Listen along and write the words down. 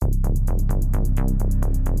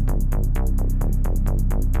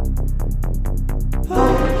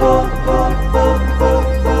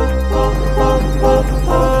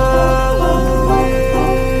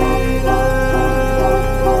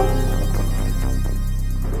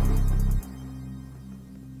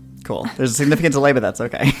Cool. There's a significant delay, but that's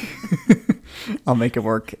okay. I'll make it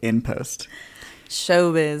work in post.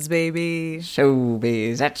 Showbiz, baby.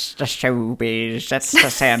 Showbiz. That's the showbiz. That's the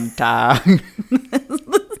Santa.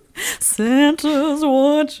 Santa's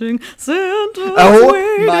watching. Santa's Oh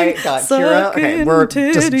waiting, my God, Kira. Okay, we're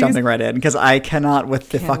just titties. jumping right in because I cannot with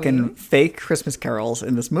the Can't fucking wait. fake Christmas carols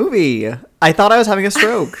in this movie. I thought I was having a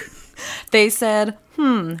stroke. They said,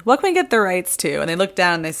 what can we get the rights to? And they looked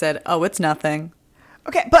down and they said, oh, it's nothing.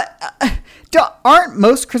 Okay, but aren't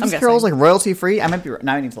most Christmas I'm carols guessing. like royalty free? I might be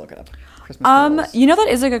now. I need to look it up. Christmas carols. You know, that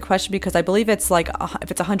is a good question because I believe it's like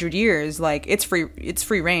if it's 100 years, like it's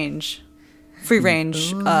free range. Free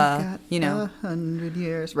range, you know. 100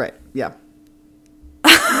 years. Right, yeah.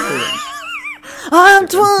 I'm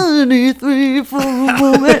 23 for a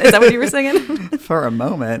moment. Is that what you were singing? For a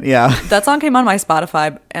moment, yeah. That song came on my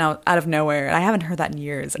Spotify and out of nowhere, and I haven't heard that in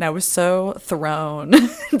years, and I was so thrown,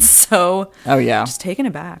 so Oh, yeah. just taken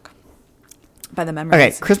aback by the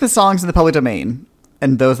memories. Okay, Christmas songs in the public domain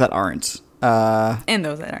and those that aren't. And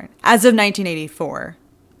those that aren't. As of 1984,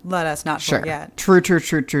 let us not Sure. forget. True.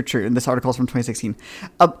 And this article is from 2016.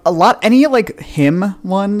 A lot, any like hymn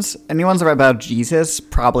ones, any ones that are about Jesus,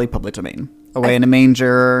 probably public domain. Away in a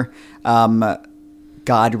Manger,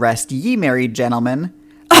 God Rest Ye Merry Gentlemen,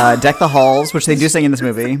 Deck the Halls, which they do sing in this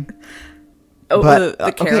movie. Oh, But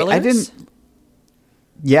the carolers? okay, I didn't.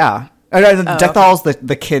 Yeah. Deck the Halls,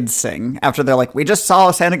 the kids sing after they're like, we just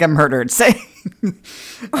saw Santa get murdered. Sing.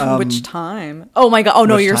 Which time? Oh my God. Oh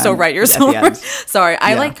no, Which you're so time? right. You're At so the right. end. Sorry.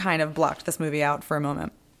 I Yeah. like kind of blocked this movie out for a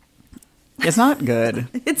moment. It's not good.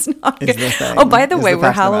 It's not Is good. the thing. Oh, by the Is way, the we're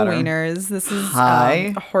fact of the matter. Halloweeners. This is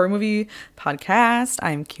Hi. a horror movie podcast.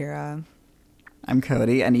 I'm Kira. I'm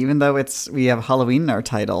Cody, and even though we have Halloween in our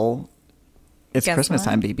title, it's Guess Christmas what?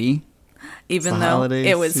 time, baby. Even the though holiday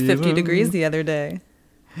it was 50 season. degrees the other day.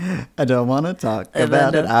 I don't want to talk Even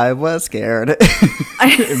about it. though- I was scared.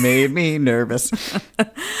 It made me nervous.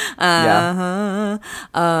 Yeah.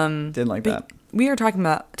 Didn't like that. We are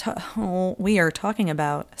talking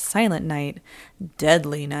about Silent Night,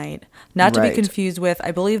 Deadly Night. Not to be Right. confused with,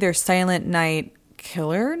 I believe there's Silent Night,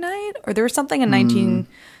 Killer Night, or there was something in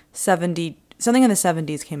 1970, something in the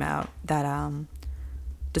 70s came out that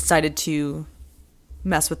decided to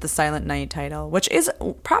mess with the Silent Night title, which is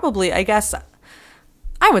probably, I guess,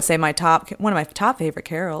 I would say one of my top favorite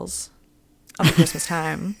carols of the Christmas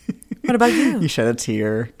time. What about you? You shed a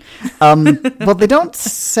tear. Well, they don't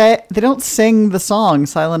sing the song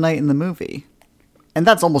Silent Night in the movie, and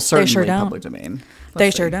that's almost certainly sure don't. public domain. They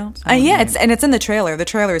Let's sure see. don't. Silent Yeah, Night. it's in the trailer. The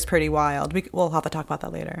trailer is pretty wild. We'll have to talk about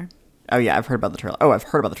that later. Oh yeah, I've heard about the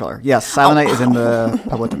trailer. Yes, Silent Night is in the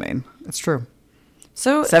public domain. It's true.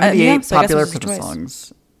 So 78 yeah, so I guess popular it was a Christmas choice.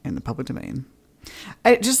 songs in the public domain.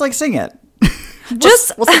 I just like sing it.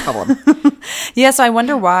 Just what's the problem? yeah. So I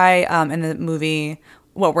wonder why in the movie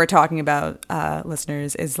what we're talking about,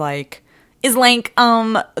 listeners, is there's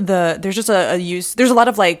just a use. There's a lot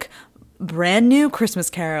of like brand new Christmas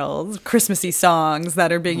carols, Christmassy songs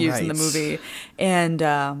that are being used in the Right. movie,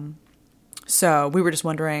 and so we were just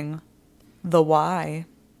wondering the why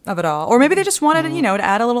of it all, or maybe they just wanted to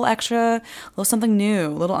add a little extra, a little something new, a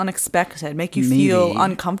little unexpected, make you feel Maybe.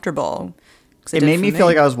 uncomfortable. 'Cause It did made for me feel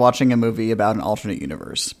like I was watching a movie about an alternate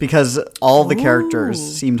universe because all of the characters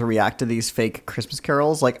seem to react to these fake Christmas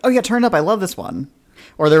carols like, oh yeah, turn it up, I love this one.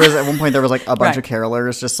 Or there was at one point there was like a bunch Right. of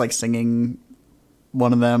carolers just like singing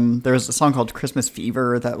one of them. There was a song called Christmas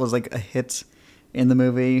Fever that was like a hit in the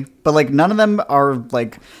movie, but like none of them are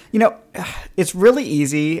like, it's really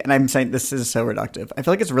easy, and I'm saying this is so reductive. I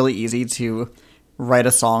feel like it's really easy to write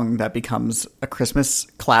a song that becomes a Christmas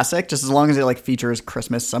classic just as long as it like features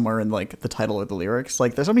Christmas somewhere in like the title or the lyrics.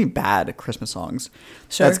 Like there's so many bad Christmas songs.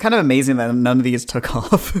 Sure. It's kind of amazing that none of these took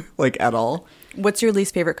off like at all. What's your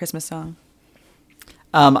least favorite Christmas song?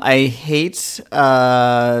 I hate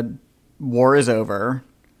War is Over,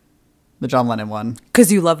 the John Lennon one.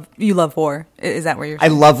 Because you love war. Is that where you're? I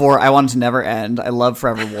love war. I want it to never end. I love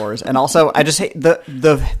Forever Wars. And also I just hate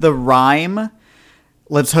the rhyme.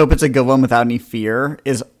 Let's hope it's a good one without any fear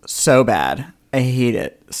is so bad. I hate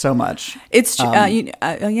it so much. It's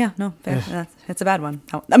yeah, no, fair. It's a bad one.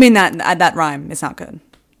 I mean that rhyme is not good.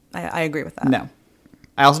 I agree with that. No.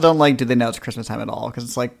 I also don't like Do They Know It's Christmas Time at all because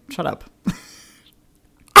it's like, shut up.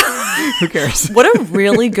 Who cares? What a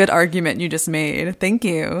really good argument you just made. Thank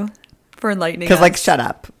you for enlightening us. Because like, shut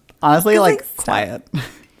up. Honestly, 'Cause, like like, stop. quiet.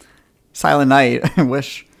 Silent Night. I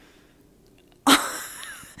wish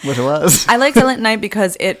it was. I like Silent Night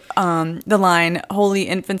because it the line "Holy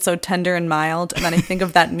infant, so tender and mild," and then I think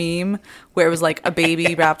of that meme where it was like a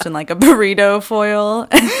baby wrapped in like a burrito foil,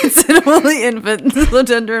 and it said "Holy infant, so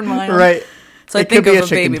tender and mild." Right. So I It think could be of a a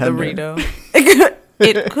chicken baby tender. burrito.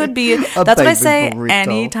 It could be. That's what I baby say burrito.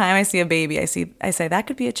 anytime I see a baby. I say that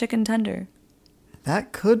could be a chicken tender.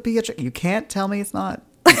 That could be a chicken. You can't tell me it's not.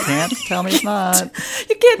 You can't tell me it's not.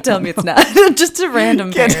 You can't tell me it's not. Just a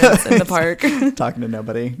random Can't parents tell- in the park. Talking to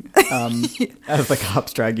nobody. As the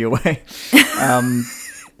cops drag you away.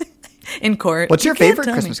 In court. What's your You can't favorite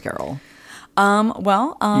tell me. Christmas carol?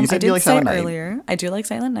 I said did you like say Silent Night. earlier. I do like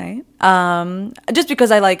Silent Night. Just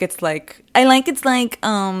because I like it's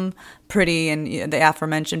pretty and the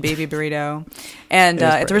aforementioned baby burrito, and It is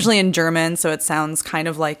it's pretty. originally in German, so it sounds kind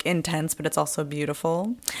of like intense, but it's also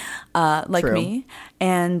beautiful, like True. me.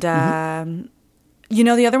 And the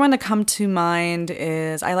other one to come to mind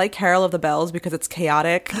is I like Carol of the Bells because it's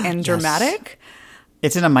chaotic and Yes. dramatic.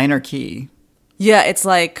 It's in a minor key. Yeah, it's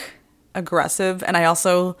like aggressive, and I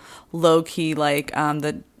also low key like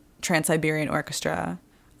the Trans-Siberian Orchestra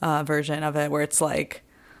version of it, where it's like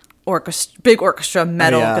big orchestra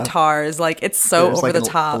metal yeah. guitars, like it's so There's over like the an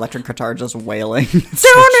top. electric guitar just wailing. It's so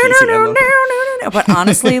cheesy, I love it. But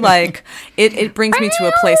honestly, like it brings me to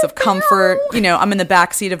a place of comfort. I'm in the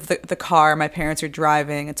back seat of the car. My parents are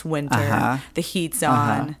driving. It's winter. Uh-huh. The heat's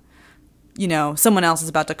on. Someone else is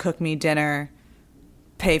about to cook me dinner.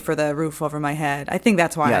 Pay for the roof over my head. I think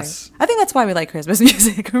that's why. Yes. I think that's why we like Christmas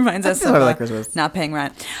music. It reminds us that's of why we like Christmas. not paying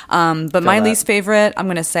rent. But my that. least favorite, I'm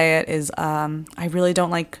gonna say it, is I really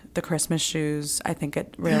don't like the Christmas shoes. I think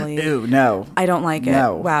it really. Ew, no. I don't like it.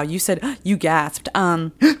 No. Wow, you said you gasped.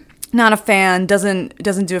 Not a fan. Doesn't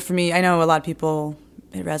do it for me. I know a lot of people.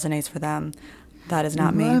 It resonates for them. That is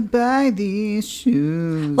not I me. buy these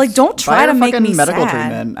shoes. Like, don't try Buy to a make fucking me medical sad.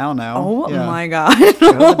 treatment. I don't know. Oh Yeah. my god. Go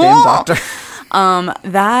to the damn doctor.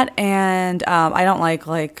 That and I don't like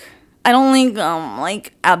I don't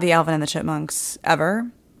like the Alvin and the Chipmunks ever.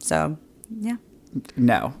 So yeah,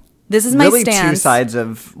 No. this is my really stance. two sides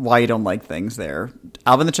of why you don't like things there.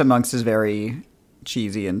 Alvin the Chipmunks is very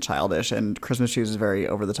cheesy and childish, and Christmas Shoes is very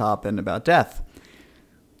over the top and about death.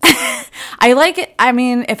 I like it. I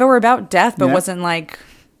mean, if it were about death, but Yeah. wasn't like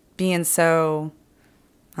being so.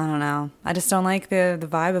 I don't know. I just don't like the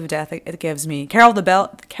vibe of death it gives me. Carol of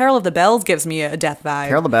the Bells gives me a death vibe.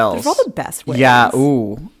 Carol of the Bells. They're all the best ways. Yeah,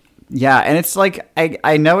 ooh. Yeah, and it's like,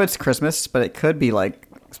 I know it's Christmas, but it could be like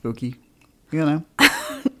spooky. You know?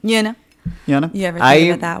 You know? You know? You ever think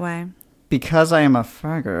of it that way? Because I am a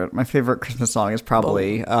faggot, my favorite Christmas song is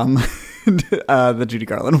probably the Judy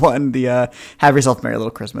Garland one, the Have Yourself a Merry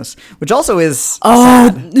Little Christmas, which also is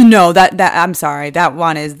sad. No, that I'm sorry. That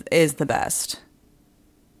one is the best.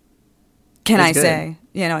 Can It's I good. say?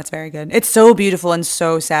 It's very good. It's so beautiful and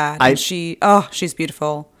so sad. And she's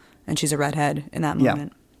beautiful, and she's a redhead in that Yeah.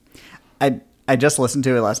 moment. I just listened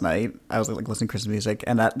to it last night. I was like listening to Christmas music,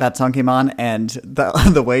 and that song came on, and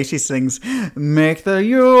the way she sings "Make the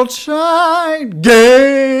Yuletide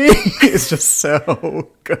Gay" is just so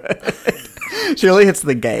good. She really hits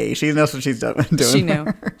the gay. She knows what she's doing. She knew.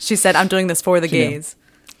 She said, "I'm doing this for the She knew. gays."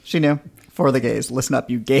 She knew. For the gays, listen up,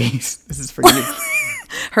 you gays. This is for you.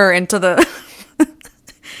 Her into the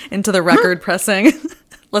record pressing.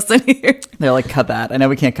 Listen here. They're like, cut that. I know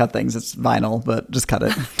we can't cut things. It's vinyl, but just cut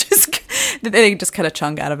it. They just cut a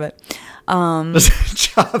chunk out of it. Just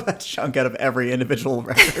chop a chunk out of every individual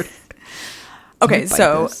record. Okay, Bite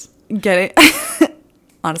so this. get it.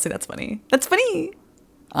 Honestly, that's funny. That's funny.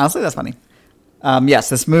 Honestly, that's funny. Yes,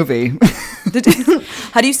 this movie.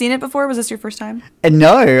 Had you seen it before? Was this your first time? And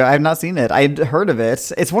no, I've not seen it. I'd heard of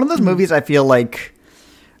it. It's one of those movies I feel like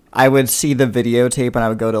I would see the videotape and I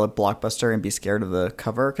would go to like Blockbuster and be scared of the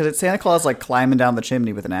cover because it's Santa Claus like climbing down the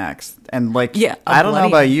chimney with an axe. And like, Yeah, a I don't know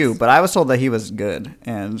bloody about axe. you, but I was told that he was good.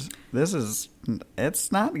 And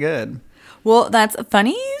it's not good. Well, that's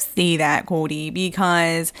funny you see that, Cody,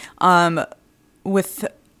 because with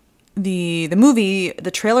the movie,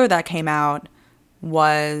 the trailer that came out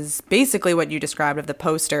was basically what you described of the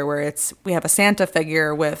poster, where we have a Santa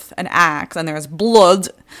figure with an axe and there's blood,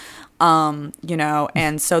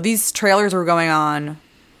 and so these trailers were going on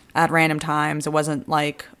at random times. It wasn't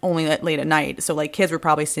like only late at night. So like kids were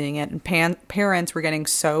probably seeing it, and parents were getting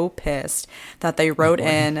so pissed that they wrote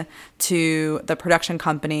in to the production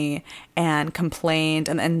company and complained.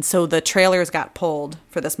 And so the trailers got pulled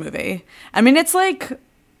for this movie. I mean, it's like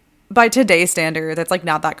by today's standard, that's like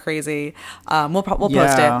not that crazy. We'll post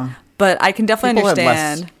Yeah. it, but I can definitely People had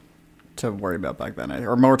understand. less to worry about back then,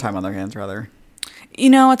 or more time on their hands rather.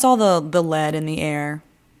 It's all the lead in the air.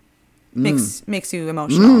 Makes you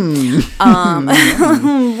emotional.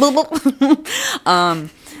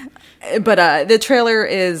 But the trailer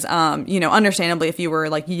is, understandably, if you were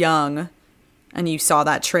like young and you saw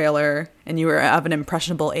that trailer and you were of an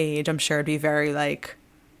impressionable age, I'm sure it'd be very like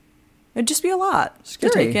It'd just be a lot Scary,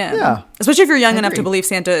 to take in. yeah. Especially if you're young I enough to agree. believe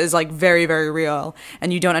Santa is like very, very real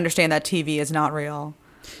and you don't understand that TV is not real.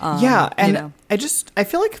 Yeah, and you know. I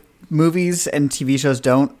feel like movies and TV shows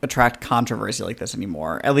don't attract controversy like this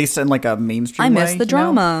anymore. At least in like a mainstream I miss way, the you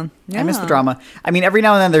know? drama. I miss the Yeah. drama. I mean, every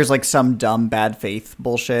now and then there's like some dumb bad faith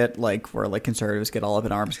bullshit, like where like conservatives get all up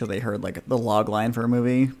in arms because they heard like the log line for a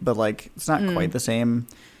movie, but like it's not quite the same.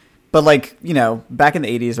 But like, you know, back in the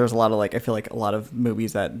 80s, there was a lot of like, I feel like a lot of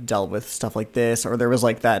movies that dealt with stuff like this, or there was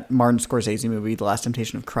like that Martin Scorsese movie, The Last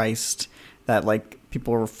Temptation of Christ, that like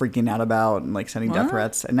people were freaking out about and like sending death What?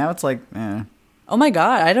 threats. And now it's like, eh. Oh my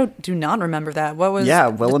god, I do not remember that. What was? Yeah,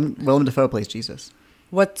 Willem Dafoe plays Jesus.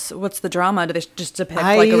 What's the drama? Do they just depict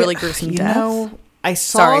like a really gruesome death? Know, I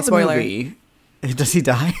saw Sorry, the spoiler. movie. Does he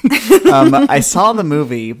die? I saw the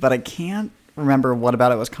movie, but I can't remember what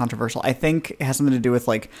about it was controversial. I think it has something to do with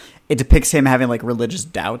like it depicts him having like religious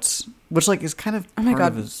doubts, which like is kind of Oh my part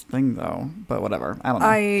God. of his thing though. But whatever, I don't know.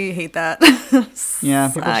 I hate that. Yeah,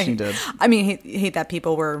 people I she did. I mean, hate that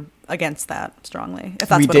people were against that strongly. If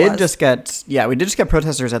that's We what it did was. just get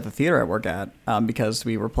protesters at the theater I work at because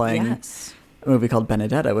we were playing Yes. a movie called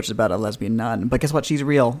Benedetta, which is about a lesbian nun. But guess what? She's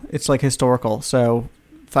real. It's like historical. So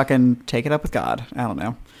fucking take it up with God. I don't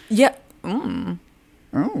know. Yeah.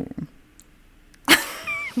 Oh.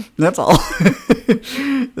 That's all.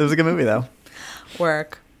 It was a good movie, though.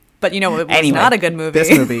 Work. But you know, it was Anyway, not a good movie. This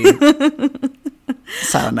movie,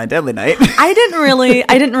 Silent Night, Deadly Night. I didn't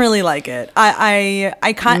really like it. I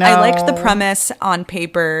liked the No. premise on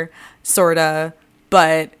paper, sorta,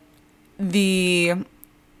 but the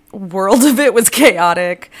world of it was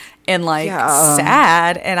chaotic and like Yeah.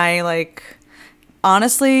 sad. And I like,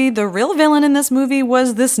 honestly, the real villain in this movie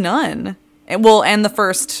was this nun. And the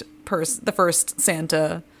first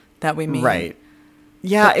Santa that we meet. Right.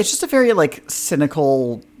 Yeah, it's just a very like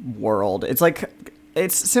cynical world. It's like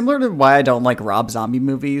it's similar to why I don't like Rob Zombie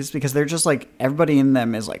movies because they're just like everybody in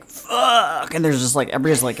them is like fuck, and there's just like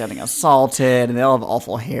everybody's like getting assaulted and they all have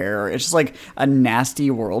awful hair. It's just like a nasty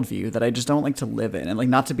worldview that I just don't like to live in, and like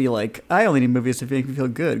not to be like I only need movies to make me feel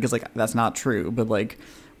good because like that's not true. But like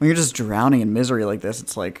when you're just drowning in misery like this,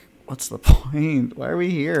 it's like what's the point? Why are we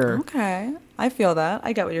here? Okay. I feel that.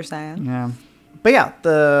 I get what you're saying. Yeah. But yeah,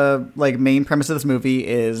 the like main premise of this movie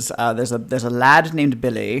is there's a lad named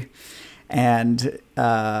Billy, and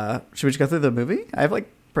should we just go through the movie? I have like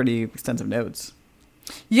pretty extensive notes.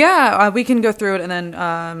 Yeah, we can go through it and then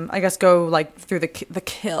I guess go like through the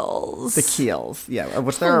kills. The Keels, yeah,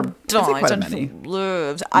 which there are quite many.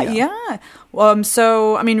 Lives. Yeah. Yeah.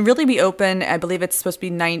 So I mean, really, we open. I believe it's supposed to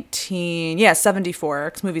be 74.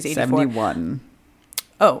 Because movie's 84. 71.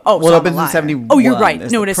 Oh, Well, so it I'm a opens in liar. 71. Oh, you're right.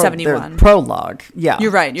 is No, the it is their 71. prologue. Yeah,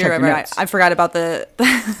 You're right. You're Check right. your Right. notes. I forgot about the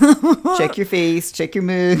Check your face. Check your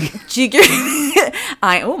mug.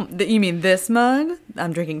 You mean this mug?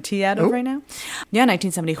 I'm drinking tea out of Oh. right now. Yeah,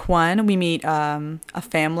 1971. We meet a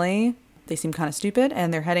family. They seem kind of stupid,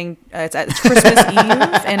 and they're heading. It's Christmas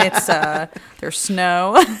Eve, and it's there's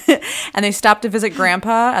snow, and they stop to visit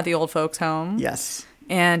Grandpa at the old folks' home. Yes,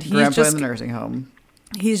 And he's Grandpa just in the nursing home.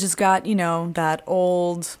 he's just got that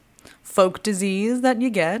old folk disease that you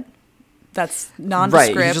get. That's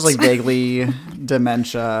nondescript. Right, he's just like vaguely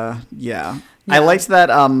dementia. Yeah. I liked that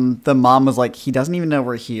the mom was like, he doesn't even know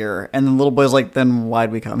we're here. And the little boy's like, then why'd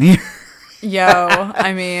we come here? Yo,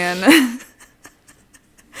 I mean,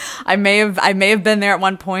 I may have been there at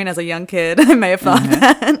one point as a young kid. I may have thought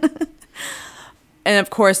that. And of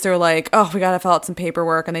course, they're like, "Oh, we gotta fill out some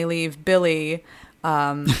paperwork," and they leave Billy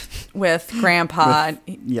with Grandpa.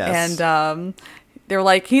 yes. And they're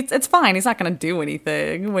like, "It's fine. He's not gonna do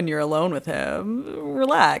anything when you're alone with him.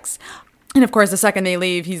 Relax." And of course, the second they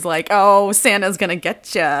leave, he's like, "Oh, Santa's gonna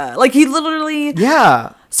get ya!" Like he literally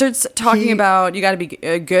Yeah. starts talking about you got to be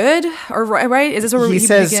good or right. Is this where He we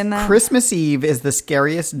says begin that? Christmas Eve is the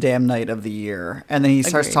scariest damn night of the year. And then he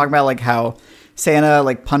starts Agreed. talking about like how Santa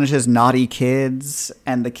like punishes naughty kids,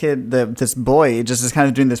 and this boy just is kind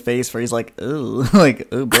of doing this face where he's like, "Ooh," like,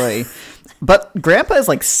 "Oh boy." But Grandpa is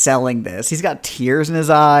like selling this. He's got tears in his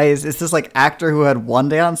eyes. It's this like actor who had one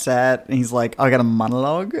day on set, and he's like, "Oh, I got a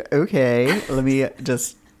monologue. Okay, let me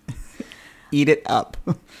just eat it up."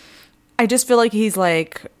 I just feel like he's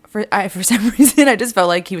like for some reason I just felt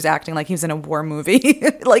like he was acting like he was in a war movie.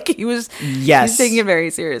 Like he was Yes. he's taking it very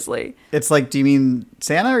seriously. It's like, do you mean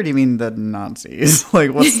Santa or do you mean the Nazis?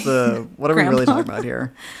 Like, what are we really Grandpa. talking about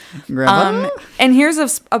here? Grandpa? And here's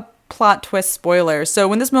a plot twist spoiler. So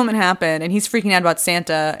when this moment happened and he's freaking out about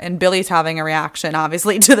Santa and Billy's having a reaction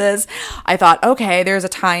obviously to this, I thought, okay, there's a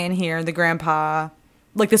tie-in here. The grandpa,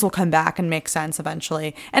 like this will come back and make sense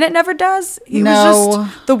eventually. And it never does. It No. was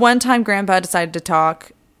just the one time Grandpa decided to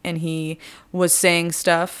talk and he was saying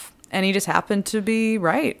stuff, and he just happened to be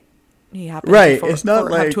right. He happened Right. to It's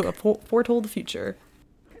not like have foretold the future.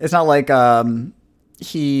 it's not like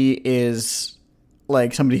he is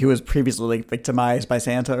like somebody who was previously like victimized by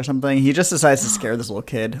Santa or something. He just decides to scare this little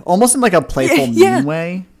kid, almost in like a playful, mean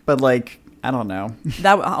way. But like, I don't know.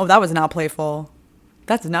 That was not playful.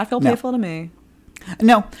 That did not feel playful to me.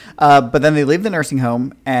 No, but then they leave the nursing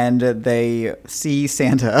home and they see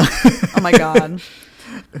Santa. Oh my god.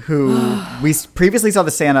 Who we previously saw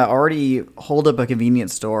the Santa already hold up a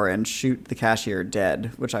convenience store and shoot the cashier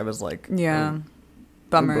dead, which I was like, yeah, oh,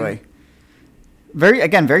 bummer. Oh boy. Very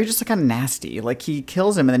just like kind of nasty. Like he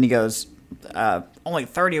kills him and then he goes, only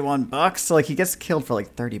 $31. So like he gets killed for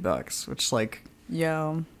like $30, which like,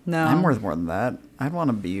 yo, no, I'm worth more than that. I'd want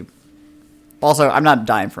to be. Also, I'm not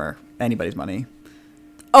dying for anybody's money.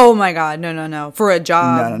 Oh my god, no. For a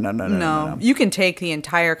job, No. You can take the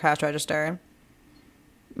entire cash register.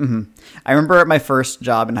 Mm-hmm. I remember at my first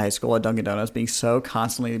job in high school at Dunkin' Donuts being so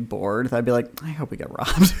constantly bored that I'd be like, I hope we get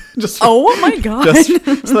robbed. Just oh my god. Just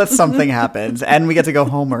so that something happens and we get to go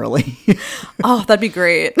home early. Oh, that'd be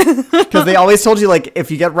great. Because they always told you, like, if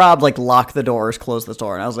you get robbed, like, lock the doors, close the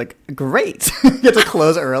store. And I was like, great. You get to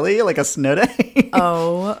close early, like a snow day.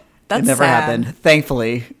 Oh, that's it never sad. happened,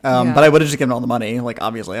 thankfully. Yeah. But I would have just given all the money. Like,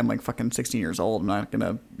 obviously, I'm like fucking 16 years old. I'm not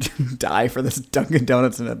going to die for this Dunkin'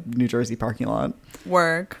 Donuts in a New Jersey parking lot.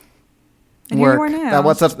 Work. And Work. here you are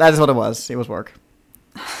now. That is what it was. It was work.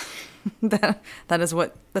 that is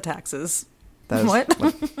what the taxes. That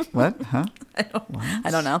is what? Huh? I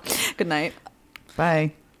don't know. Good night.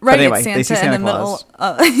 Bye. Right, But anyway, it's they see Santa in the Claus.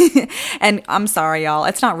 middle. And I'm sorry, y'all.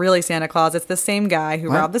 It's not really Santa Claus. It's the same guy who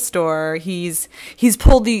What? robbed the store. He's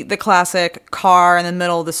pulled the classic car in the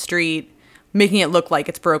middle of the street, making it look like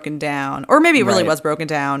it's broken down. Or maybe it really Right. was broken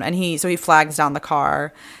down. And he flags down the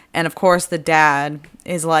car. And of course, the dad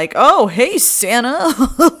is like, "Oh, hey, Santa,"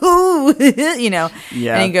 you know.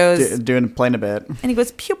 Yeah. And he goes, playing a bit. and he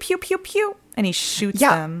goes, pew pew pew pew, and he shoots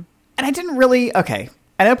Yeah. them. And I didn't really. Okay.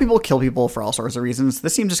 I know people kill people for all sorts of reasons.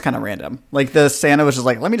 This seemed just kind of random. Like the Santa was just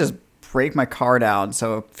like, let me just break my car down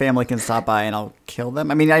so a family can stop by and I'll kill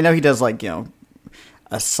them. I mean, I know he does like,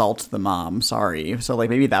 assault the mom. Sorry. So like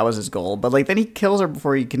maybe that was his goal. But like then he kills her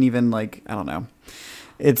before he can even like, I don't know.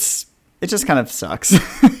 It just kind of sucks.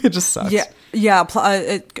 It just sucks. Yeah.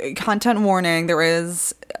 Content warning: there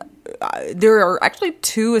are actually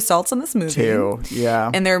 2 assaults in this movie. 2,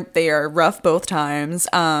 yeah. And they are rough both times.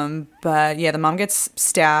 But yeah, the mom gets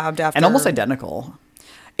stabbed after, And almost identical.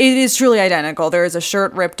 It is truly identical. There is a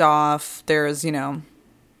shirt ripped off. There's and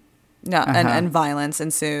violence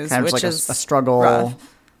ensues, Kind of which like is a struggle. rough.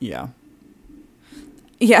 Yeah.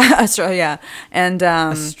 Yeah, and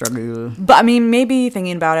A struggle. but I mean, maybe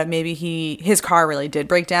thinking about it, maybe his car really did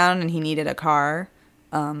break down, and he needed a car.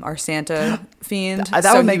 Our Santa fiend. That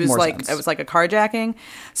so would make he was more like, sense. It was like a carjacking.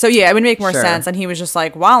 So yeah, it would make more Sure. sense. And he was just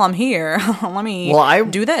like, while I'm here, let me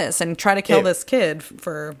do this and try to kill this kid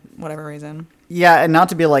for whatever reason. Yeah, and not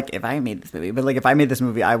to be like, if I made this movie, but like if I made this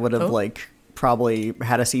movie, I would have Oh. like probably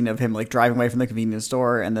had a scene of him like driving away from the convenience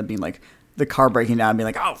store and then being like the car breaking down and being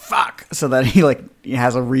like, oh fuck, so that he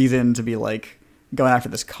has a reason to be like going after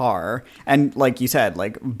this car. And like you said,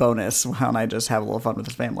 like bonus, why don't I just have a little fun with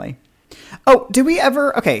his family? Oh, do we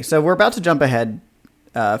ever? Okay, so we're about to jump ahead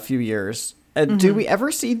a few years. Do we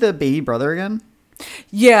ever see the baby brother again?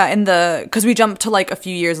 Yeah, because we jumped to like a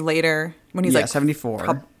few years later when he's like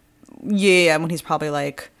 74. when he's probably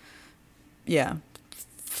like,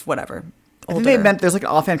 whatever. I think they meant there's like an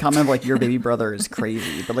offhand comment of like your baby brother is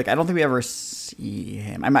crazy, but like I don't think we ever see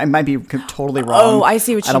him. I might be totally wrong. Oh, I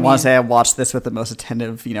see what you I don't mean. want to say I watched this with the most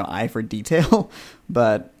attentive, eye for detail,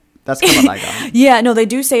 but that's kind of what I got. Yeah, no, they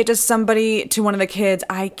do say it to one of the kids.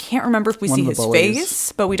 I can't remember if we One see of the his bullies.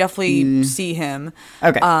 face, but we definitely see him.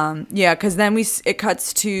 Okay. Yeah, because then it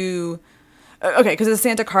cuts to because the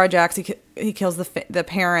Santa carjacks, he kills the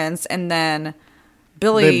parents, and then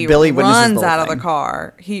Billy Billy witnesses runs the whole out of thing. the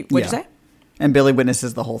car. What'd you say? And Billy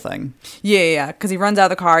witnesses the whole thing. Yeah, because he runs out of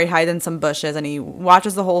the car, he hides in some bushes, and he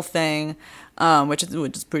watches the whole thing, which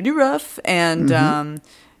is pretty rough. And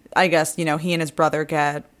I guess he and his brother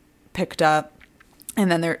get picked up,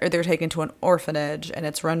 and then they're taken to an orphanage, and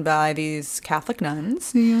it's run by these Catholic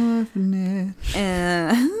nuns. The orphanage.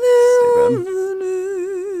 And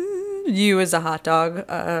you as a hot dog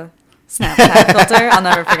Snapchat filter. I'll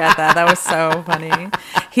never forget that. That was so funny.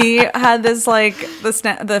 He had this like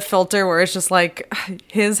the filter where it's just like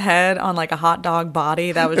his head on like a hot dog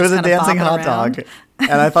body. That was It was just a kinda dancing bopping hot around. dog.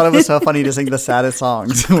 And I thought it was so funny to sing the saddest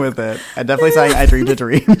songs with it. I definitely sang I Dreamed a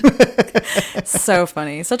Dream. So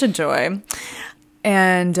funny. Such a joy.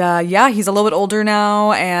 And yeah, he's a little bit older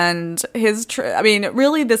now, and I mean,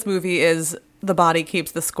 really, this movie is the body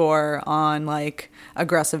keeps the score on like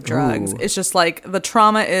aggressive drugs. Ooh. It's just like the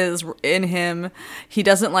trauma is in him. He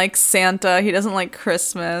doesn't like Santa. He doesn't like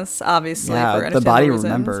Christmas, obviously. Yeah, for the body understandable reasons.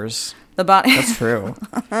 remembers. The body. That's true.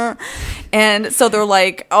 And so they're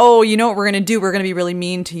like, oh, you know what we're going to do? We're going to be really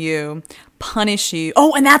mean to you, punish you.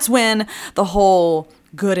 Oh, and that's when the whole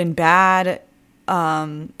good and bad,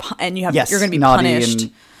 and you're going to be punished.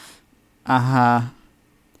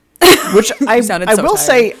 Which I so will tired.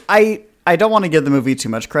 say, I don't want to give the movie too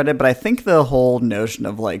much credit, but I think the whole notion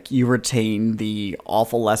of like you retain the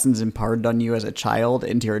awful lessons imparted on you as a child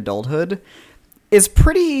into your adulthood is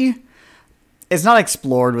pretty. It's not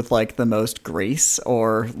explored with like the most grace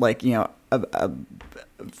or like, you know, a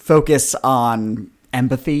focus on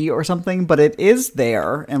empathy or something, but it is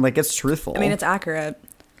there and like it's truthful. I mean, it's accurate.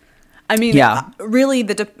 I mean, Yeah. really,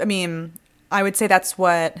 I would say that's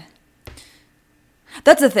the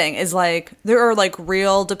thing is like there are like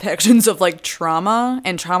real depictions of like trauma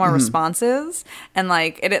and trauma responses, and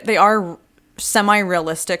like they are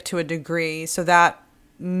semi-realistic to a degree, so that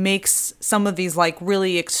makes some of these like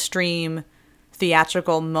really extreme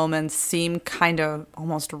theatrical moments seem kind of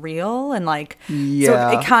almost real, and like so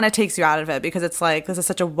it kind of takes you out of it because it's like this is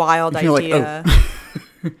such a wild You feel like, idea.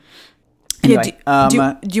 Anyway,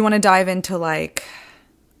 do you want to dive into like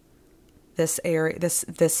this area,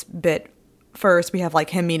 this bit first? We have like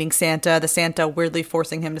him meeting Santa, the Santa weirdly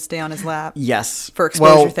forcing him to stay on his lap. Yes. For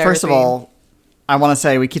exposure well, therapy. First of all, I want to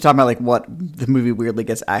say we keep talking about like what the movie weirdly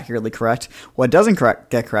gets accurately correct. What doesn't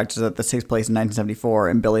get correct is that this takes place in 1974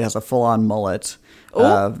 and Billy has a full-on mullet.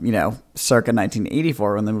 You know, circa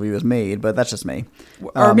 1984 when the movie was made, but that's just me.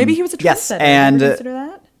 Or maybe he was a trendsetter. Yes, and Ever consider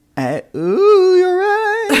that? Ooh, you're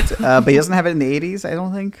right. But he doesn't have it in the 80s, I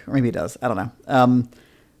don't think. Or maybe he does. I don't know.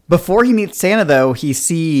 Before he meets Santa, though, he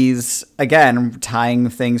sees, again, tying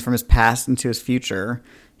things from his past into his future.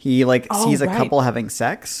 He, sees a couple having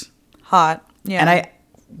sex. Hot. Yeah. And I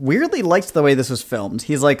weirdly liked the way this was filmed.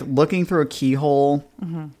 He's, looking through a keyhole,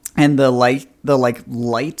 and the light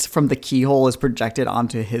from the keyhole is projected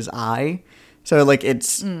onto his eye. So,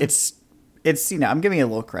 it's, you know, I'm giving it a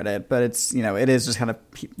little credit, but it's, you know, it is just kind of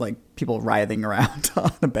people writhing around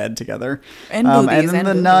on a bed together. And boobies. And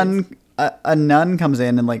then a nun comes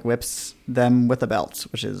in and whips them with a belt,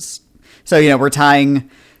 which is, so, you know, we're tying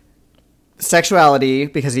sexuality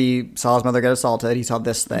because he saw his mother get assaulted. He saw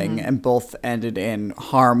this thing and both ended in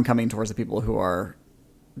harm coming towards the people who are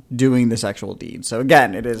doing the sexual deed. So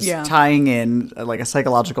again, it is tying in a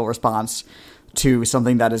psychological response to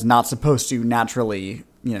something that is not supposed to naturally,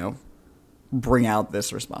 you know, bring out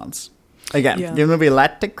this response. Again, give the movie a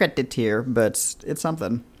lot to credit here, but it's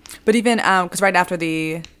something. But even because right after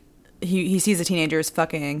he sees the teenagers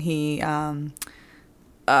fucking,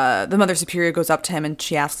 the Mother Superior goes up to him and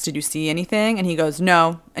she asks, "Did you see anything?" And he goes,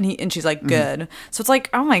 "No," and she's like, "Good." So it's like,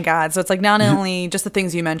 oh my god. So it's like not only just the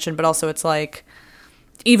things you mentioned, but also it's like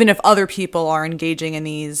even if other people are engaging in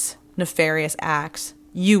these nefarious acts,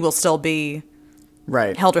 you will still be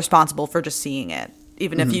held responsible for just seeing it.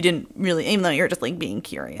 Even if you didn't really, even though you're just being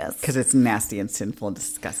curious. Because it's nasty and sinful and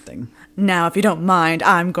disgusting. Now, if you don't mind,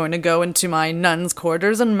 I'm going to go into my nun's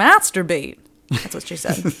quarters and masturbate. That's what she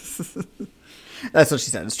said. That's what she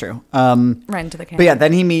said. It's true. Right into the camera. But yeah,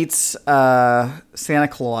 then he meets Santa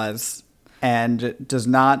Claus and does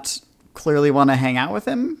not clearly want to hang out with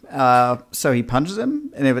him. So he punches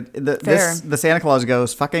him. And the Santa Claus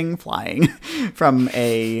goes fucking flying from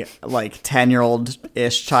a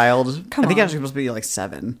 10-year-old-ish child. I think actually supposed to be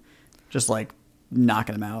 7. Just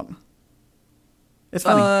knocking him out. It's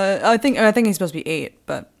funny. I think he's supposed to be 8,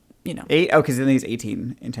 but you know. 8? Oh, because then he's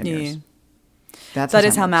 18 in 10 years. That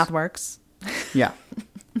is how math works. Yeah.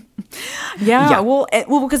 Yeah. Well,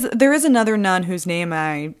 because there is another nun whose name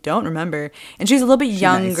I don't remember, and she's a little bit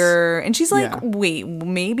younger, and she's like, wait,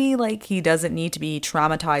 maybe he doesn't need to be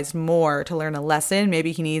traumatized more to learn a lesson.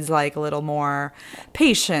 Maybe he needs a little more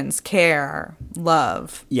patience, care,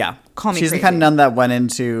 love. Yeah. Call me She's crazy. the kind of nun that went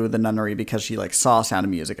into the nunnery because she saw Sound of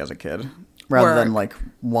Music as a kid, rather than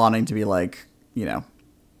wanting to be you know,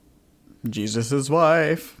 Jesus'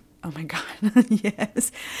 wife. Oh my God.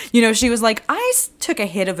 Yes. You know, she was like, I took a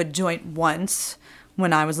hit of a joint once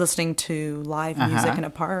when I was listening to live music in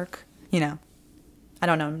a park. You know, I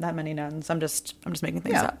don't know that many nuns. I'm just making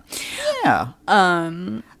things up. Yeah.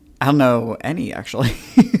 I don't know any, actually.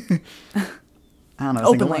 I don't know.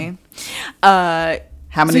 Openly.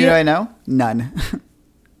 How many do I know? None.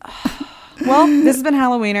 Well, this has been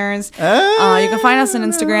Halloweeners. You can find us on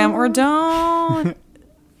Instagram or don't.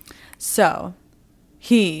 So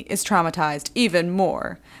he is traumatized even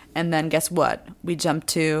more And then guess what? We jump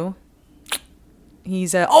to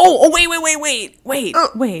he's wait.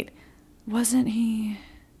 Wasn't he?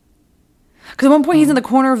 Because at one point he's in the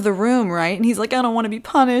corner of the room, right? And he's like, I don't want to be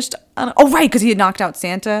punished. Right, because he had knocked out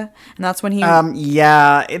Santa, and that's when he.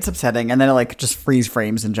 Yeah, it's upsetting, and then it like just freeze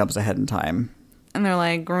frames and jumps ahead in time. And they're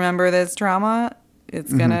like, remember this trauma?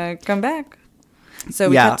 It's gonna come back. So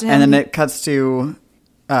we cut to him. And then it cuts to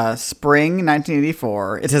spring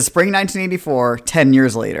 1984. It says spring 1984. 10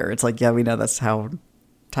 years later, it's like, yeah, we know that's how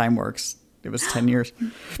time works. It was 10 years.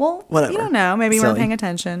 Well, whatever. You don't know. Maybe we weren't paying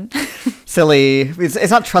attention. Silly. It's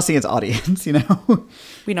not trusting its audience, you know?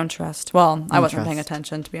 We don't trust. Well, I wasn't paying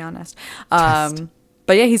attention, to be honest. But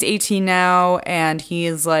yeah, he's 18 now, and he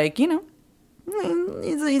is like, you know,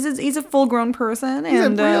 he's a full-grown person. He's a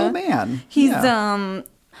real man. He's,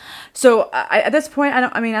 So at this point, I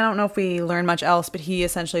don't know if we learn much else, but he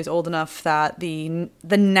essentially is old enough that the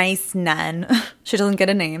nice nun, she doesn't get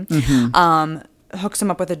a name, hooks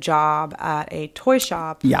him up with a job at a toy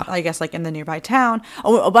shop. Yeah, I guess like in the nearby town.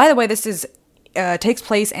 Oh, by the way, this is takes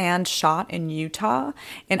place and shot in Utah,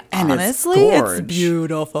 and honestly, it's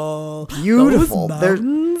beautiful. Beautiful. Those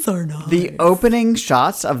mountains are nice. The opening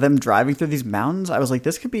shots of them driving through these mountains, I was like,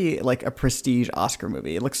 this could be like a prestige Oscar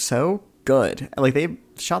movie. It looks so good. Like they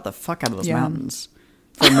shot the fuck out of those mountains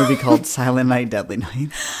for a movie called Silent Night, Deadly Night.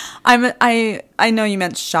 I know you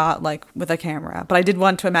meant shot like with a camera, but I did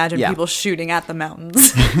want to imagine people shooting at the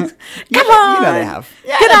mountains. Come on, you know they have.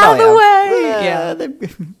 Yeah, get out of the way.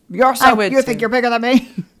 You think you're bigger than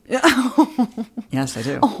me? Yes, I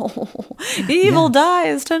do. Evil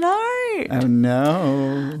dies tonight. Oh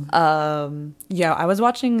no. I was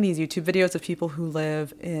watching these YouTube videos of people who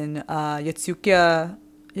live in Yatsuka,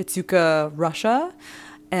 Russia,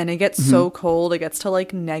 and it gets so cold. It gets to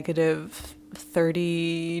like negative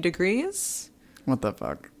 30 degrees. What the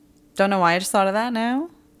fuck? Don't know why I just thought of that now,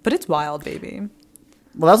 but it's wild, baby.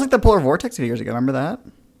 Well, that was like the polar vortex a few years ago. Remember that?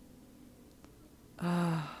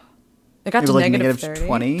 It got to like negative 30.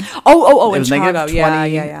 20. Oh, it in was Chicago.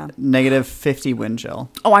 -20, Yeah. Negative 50 wind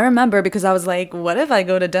chill. Oh, I remember because I was like, what if I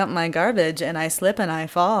go to dump my garbage and I slip and I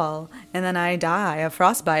fall and then I die of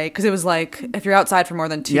frostbite? Because it was like, if you're outside for more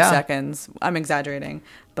than 2 seconds, I'm exaggerating.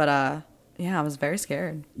 But I was very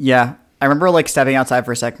scared. Yeah. I remember like stepping outside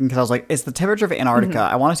for a second because I was like, it's the temperature of Antarctica.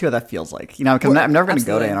 I want to see what that feels like. You know, because I'm never going to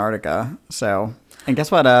go to Antarctica. So, and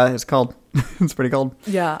guess what? It's cold. It's pretty cold.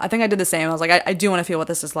 Yeah, I think I did the same. I was like, I do want to feel what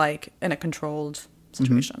this is like in a controlled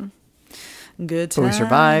situation. Good times. But we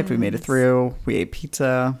survived. We made it through. We ate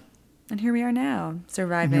pizza. And here we are now,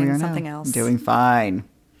 surviving something else. Doing fine.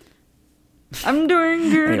 I'm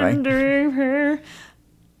doing good. Anyway. I'm doing her.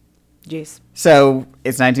 Jeez. So,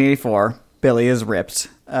 it's 1984. Billy is ripped.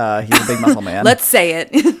 He's a big muscle man. Let's say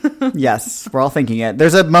it. Yes, we're all thinking it.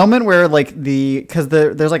 There's a moment where like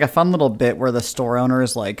there's like a fun little bit where the store owner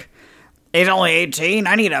is like, he's only 18.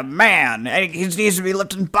 I need a man. He needs to be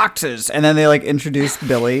lifting boxes. And then they like introduce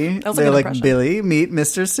Billy. They're like, Billy, meet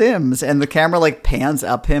Mr. Sims. And the camera like pans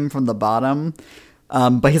up him from the bottom.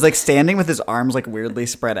 But he's like standing with his arms like weirdly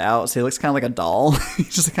spread out, so he looks kind of like a doll.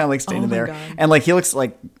 He's just kind of like standing there, and like he looks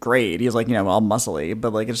like great. He's like, you know, all muscly,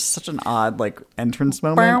 but like it's just such an odd like entrance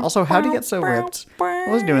moment. Also, how did he get so ripped? What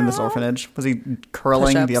was he doing in this orphanage? Was he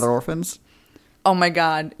curling Push-ups. The other orphans? Oh my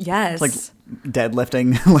god, yes! Like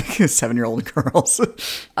deadlifting like 7-year-old girls.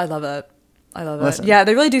 I love it. Listen. Yeah,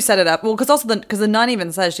 they really do set it up. Well, because the nun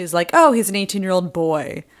even says, she's like, oh, he's an 18-year-old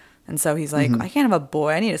boy. And so he's like, I can't have a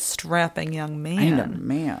boy. I need a strapping young man. I need a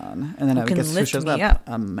man. And then I guess who shows up?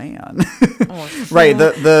 A man. Right.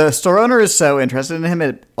 The store owner is so interested in him,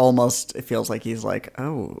 it feels like he's like,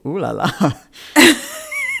 oh, ooh la la.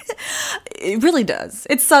 It really does.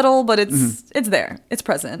 It's subtle, but it's there. It's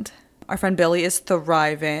present. Our friend Billy is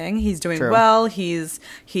thriving. He's doing well. He's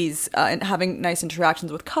having nice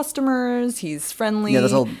interactions with customers. He's friendly. Yeah,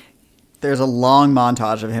 there's a long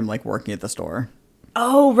montage of him like working at the store.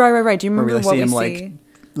 Oh, right. Do you remember what we see? Like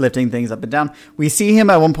lifting things up and down. We see him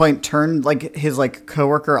at one point turn, like his like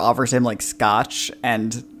coworker offers him like scotch,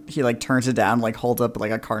 and he like turns it down, like holds up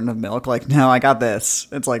like a carton of milk, like, no, I got this.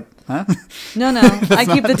 It's like, huh? No, I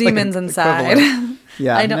keep the demons inside.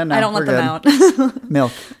 Yeah, I don't let them out.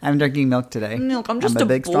 Milk. I'm drinking milk today. Milk. I'm just a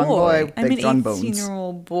big strong boy. I'm big strong an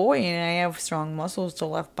 18-year-old boy, and I have strong muscles to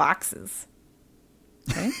lift boxes.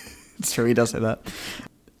 Okay? It's true. He does say that.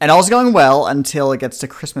 And all's going well until it gets to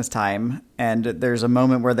Christmas time, and there's a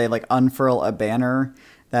moment where they like unfurl a banner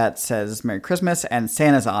that says Merry Christmas, and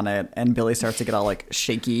Santa's on it, and Billy starts to get all like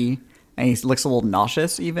shaky, and he looks a little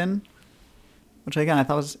nauseous even. which again I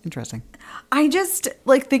thought was interesting. I just,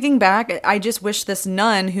 like, thinking back, I just wish this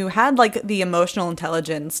nun who had, like, the emotional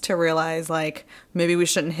intelligence to realize, like, maybe we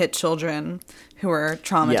shouldn't hit children who are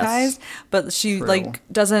traumatized. Yes. But she, True. like,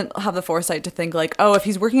 doesn't have the foresight to think, like, oh, if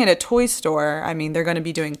he's working at a toy store, I mean, they're going to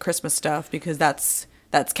be doing Christmas stuff because that's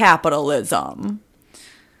capitalism.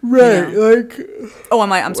 Right, You know?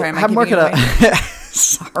 like I'm sorry. Am I have him work giving at you away? a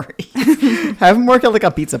sorry. Have him work at like a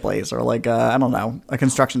pizza place or like I don't know, a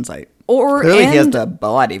construction site. Or Clearly he has the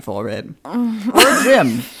body for it. Or a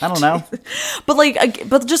gym. I don't know.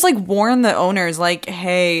 But just like warn the owners, like,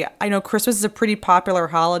 hey, I know Christmas is a pretty popular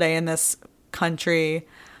holiday in this country.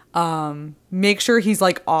 Make sure he's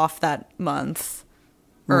like off that month,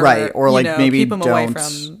 Right, or, like, maybe keep him away don't-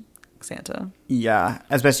 from Santa. Yeah,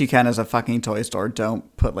 as best you can as a fucking toy store.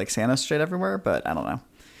 Don't put like Santa shit everywhere, but I don't know.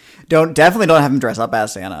 Definitely don't have him dress up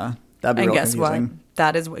as Santa. That'd be And real guess confusing. what?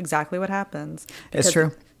 That is exactly what happens. It's Because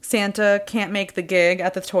true. Santa can't make the gig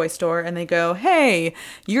at the toy store, and they go, "Hey,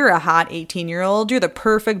 you're a hot 18-year-old. You're the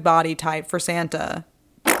perfect body type for Santa."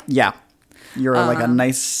 Yeah, you're like a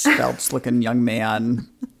nice, spelt-looking young man.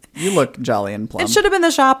 You look jolly and plump. It should have been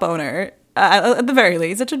the shop owner. At the very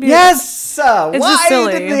least, it should be. Yes. It's Why just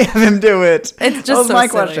silly. did they have him do it? It's just that was so my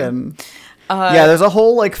silly. question. Yeah, there's a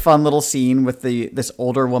whole like fun little scene with this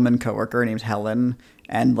older woman coworker named Helen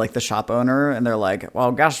and like the shop owner, and they're like,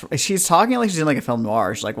 "Well, gosh," she's talking like she's in like a film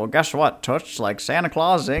noir. She's like, "Well, guess what, Toots? Like Santa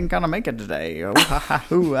Claus ain't gonna make it today." Oh, ha, ha,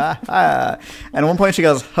 hoo, ah, ah. And at one point she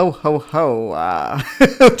goes, "Ho, ho, ho,"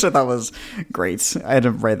 which I thought was great. I had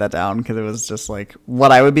to write that down because it was just like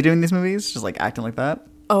what I would be doing in these movies, just like acting like that.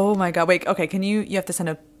 Oh my god! Wait. Okay. Can you have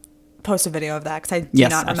to post a video of that because I do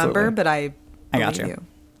Yes, not remember, absolutely. but I got believe you.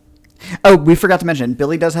 Oh, we forgot to mention,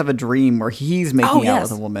 Billy does have a dream where he's making out yes.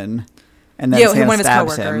 with a woman, and then Yeah, Santa one of his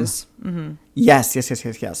stabs coworkers. him.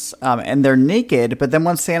 Yes. And they're naked, but then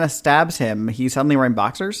once Santa stabs him, he's suddenly wearing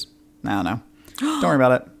boxers. I don't know. Don't worry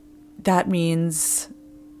about it. That means,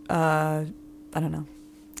 I don't know,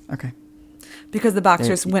 Okay. because the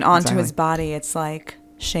boxers went onto exactly. his body. It's like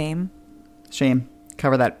shame, Shame.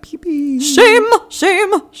 Cover that pee-pee. shame,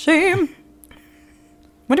 shame, shame.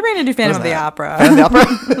 When are we gonna do Phantom of the Opera? Phantom of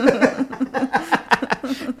the Opera?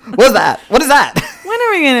 What's that? What is that? When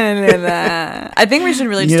are we gonna do that? I think we should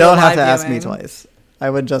really. You just don't do a have to live ask me viewing. twice. I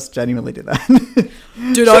would just genuinely do that.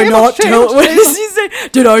 Did I not tell? What does he say?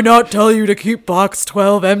 Did I not tell you to keep box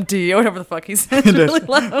 12 empty or whatever the fuck he said really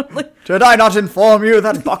loudly? Did I not inform you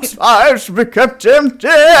that box 5 should be kept empty?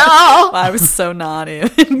 I was so naughty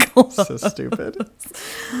and close. So stupid.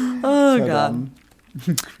 Oh So god. dumb.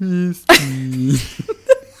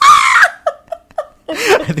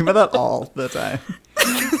 I think about that all the time.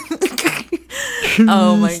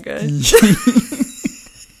 Oh my god.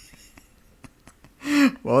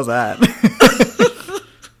 What was that?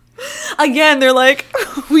 Again, they're like,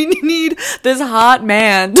 we need this hot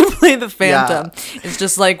man to play the Phantom. It's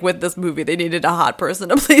just like with this movie, they needed a hot person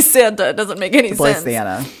to play Santa. It doesn't make any Play sense.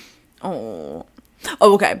 Santa. Oh,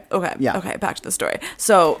 okay. Yeah. Okay, back to the story.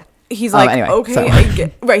 So he's like, anyway, okay, so- I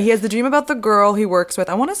get, right. He has the dream about the girl he works with.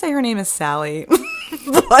 I want to say her name is Sally,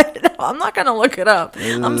 but I'm not gonna look it up.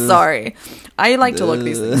 I'm sorry. I like to look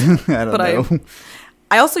these things, I don't but know.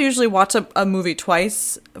 I also usually watch a movie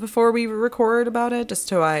twice before we record about it, just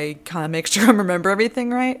so I kind of make sure I'm remembering everything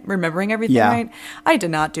right. Yeah. I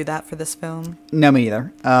did not do that for this film. No, me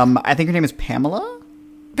either. I think her name is Pamela.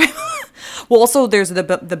 Well, also there's the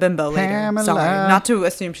bimbo later. Pamela. Sorry, not to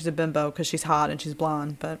assume she's a bimbo because she's hot and she's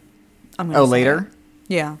blonde, but I'm gonna Oh, say later?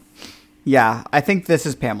 it. Yeah. Yeah, I think this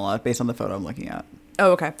is Pamela based on the photo I'm looking at.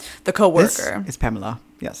 Oh, okay. The This coworker. is Pamela.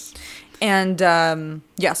 Yes. And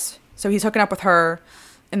yes, so he's hooking up with her.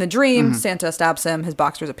 In the dream, Santa stabs him. His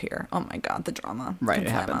boxers appear. Oh my god, the drama. Right, it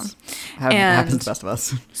Drama. happens. And- Happens to the best of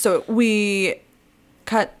us. So we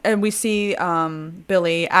cut and we see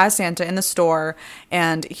Billy as Santa in the store,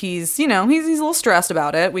 and he's he's a little stressed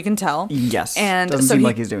about it. We can tell. Yes. And doesn't so seem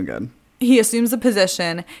like he's doing good. he assumes the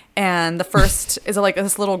position, and the first is like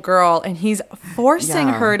this little girl, and he's forcing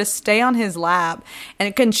Yeah. her to stay on his lap,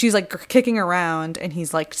 and she's like kicking around, and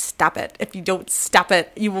he's like, "Stop it! If you don't stop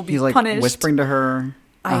it, you will be He's like punished." whispering to her.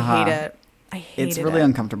 I hate it. I hate it. It's really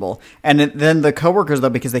uncomfortable. And then the coworkers, though,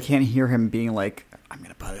 because they can't hear him being like, "I'm going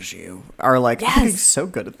to punish you," are like, Yes. "Oh, he's so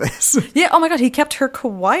good at this." Yeah. Oh my god, he kept her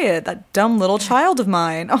quiet. That dumb little child of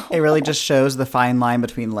mine. Oh. It really just shows the fine line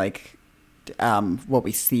between like what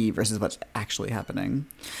we see versus what's actually happening.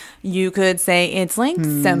 You could say it's like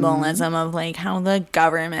symbolism of like how the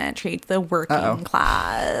government treats the working Uh-oh.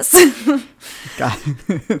 class. God.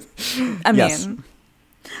 I Yes. mean,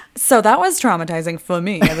 So that was traumatizing for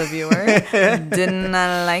me as a viewer. Didn't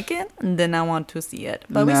I like it? Didn't I want to see it?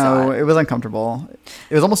 But we saw No, it. it was uncomfortable.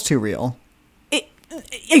 It was almost too real.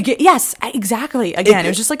 Yes, exactly. Again, it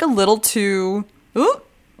was just like a little too. Ooh,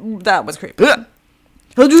 that was creepy. Yeah,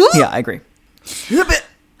 I agree.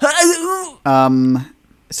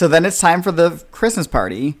 So then it's time for the Christmas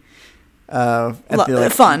party. Fun.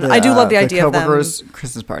 I do love the idea of them. coworkers'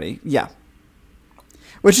 Christmas party. Yeah.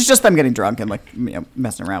 Which is just them getting drunk and like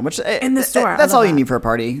messing around. Which in the store. That's all you need for a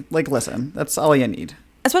party. Like, listen, that's all you need.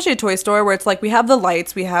 Especially a toy store where it's like we have the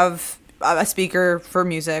lights, we have a speaker for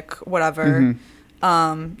music, whatever.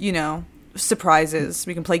 Surprises.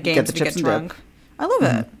 We can play games if we get drunk. I love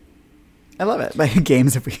it. I love it. Like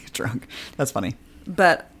games if we get drunk. That's funny.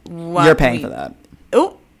 But you're paying for that.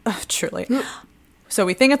 Oh, truly. So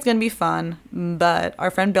we think it's going to be fun, but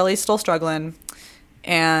our friend Billy's still struggling.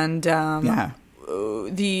 And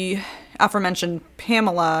the aforementioned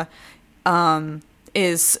Pamela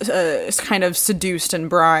is kind of seduced and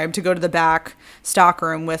bribed to go to the back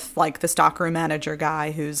stockroom with like the stockroom manager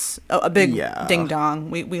guy who's a big ding dong,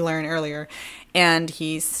 we learn earlier. And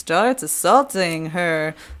he starts assaulting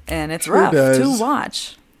her, and it's rough to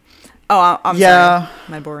watch. Oh, I'm sorry.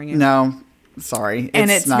 Am I boring you? No. Sorry.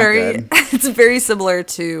 It's not very good. it's very similar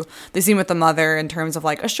to the scene with the mother in terms of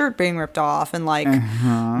like a shirt being ripped off and like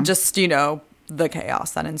just, the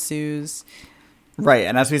chaos that ensues. Right.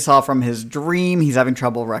 And as we saw from his dream, he's having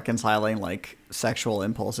trouble reconciling like sexual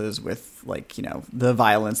impulses with like, the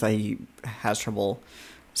violence that he has trouble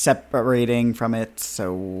separating from it.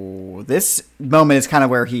 So this moment is kind of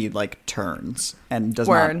where he like turns and does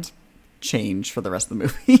not change for the rest of the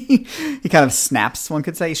movie. He kind of snaps, one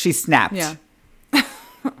could say. She snapped. Yeah.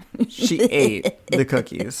 She ate the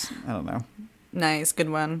cookies. I don't know. Nice. Good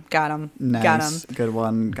one. Got him. Nice. Got him. Good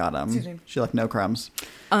one. Got him. She left no crumbs.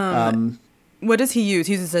 What does he use?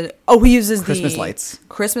 He uses Christmas the lights.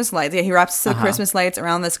 Christmas lights. Yeah, he wraps the Christmas lights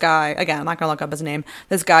around this guy. Again, I'm not going to look up his name.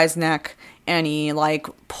 This guy's neck, and he like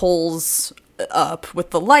pulls up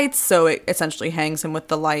with the lights, so it essentially hangs him with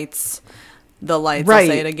the lights. Right. I'll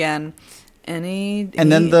say it again. And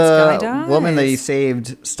then the woman that he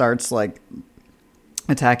saved starts like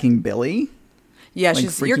attacking Billy. Yeah,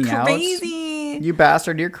 like, you're crazy. You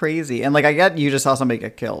bastard, you're crazy. And like, I get you just saw somebody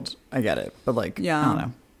get killed. I get it. But like, I don't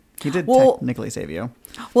know. He did technically save you.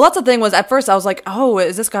 Well, that's the thing was at first I was like, oh,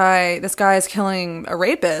 is this guy is killing a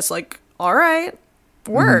rapist. Like, all right,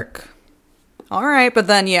 work. All right. But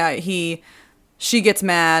then, she gets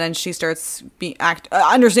mad and she starts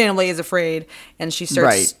understandably is afraid, and she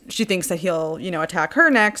thinks that he'll, attack her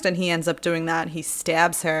next, and he ends up doing that. He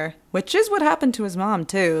stabs her, which is what happened to his mom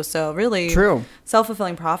too. So really true.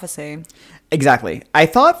 Self-fulfilling prophecy. Exactly. I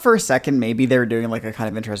thought for a second maybe they were doing like a kind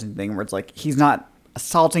of interesting thing where it's like he's not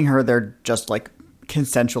assaulting her, they're just like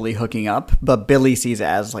consensually hooking up, but Billy sees it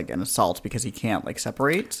as like an assault because he can't like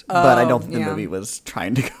separate. But I don't think the movie was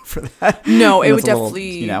trying to go for that. No, it would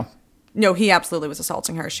definitely No, he absolutely was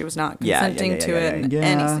assaulting her. She was not consenting to it in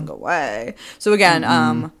any single way. So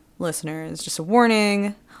again, listeners, just a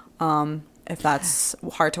warning. If that's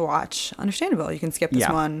hard to watch, understandable. You can skip this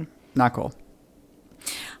one. Not cool.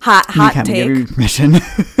 Hot take. Give you permission.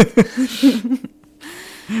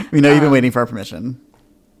 We know you've been waiting for our permission.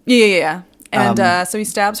 Yeah. And so he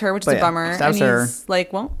stabs her, which is a bummer. Stabs her. He's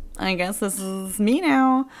like, well, I guess this is me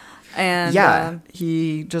now. And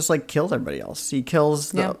he just like kills everybody else. He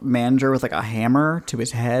kills the manager with like a hammer to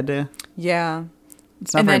his head. Yeah.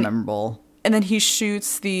 It's not very memorable. And then he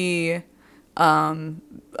shoots the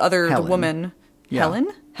the woman,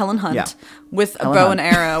 Helen Hunt, with a bow and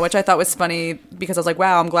arrow, which I thought was funny because I was like,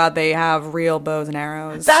 wow, I'm glad they have real bows and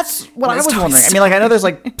arrows. That's what I was wondering. I mean, like, I know there's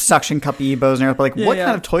like suction cuppy bows and arrows, but like, what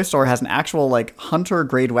kind of toy store has an actual like hunter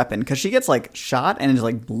grade weapon? Because she gets like shot and is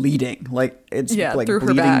like bleeding. Like, it's like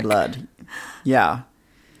bleeding blood. Yeah.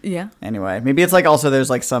 Yeah. Anyway, maybe it's like also there's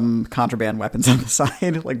like some contraband weapons on the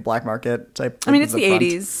side, like black market type. I mean, it's the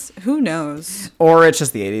 80s. Who knows? Or it's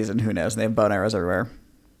just the 80s and who knows? They have bow and arrows everywhere.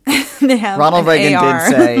 They have Ronald Reagan AR.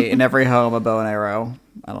 did say, in every home, a bow and arrow.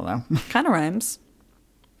 I don't know. Kind of rhymes.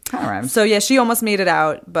 So yeah, she almost made it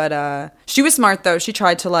out, but she was smart though. She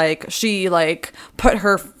tried to put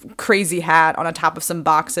her crazy hat on top of some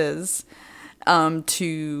boxes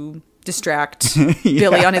to distract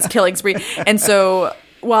Billy on his killing spree. And so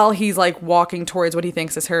while he's like walking towards what he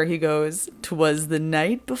thinks is her, he goes, "'Twas the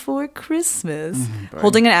night before Christmas,"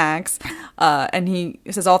 holding an axe. And he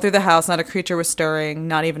says, all through the house, not a creature was stirring,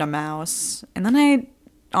 not even a mouse. And then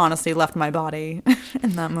honestly left my body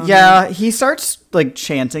in that moment. Yeah, he starts like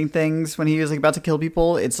chanting things when he was like about to kill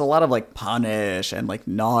people. It's a lot of like punish and like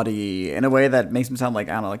naughty in a way that makes him sound like,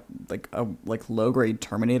 I don't know, like a like low grade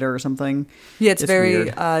Terminator or something. Yeah, it's very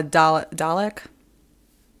weird. Dalek.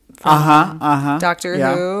 Doctor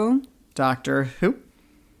Yeah. Who. Doctor Who?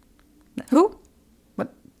 Who?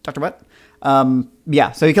 What? Doctor what?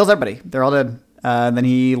 Yeah, so he kills everybody. They're all dead. Then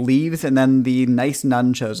he leaves, and then the nice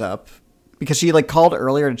nun shows up because she like called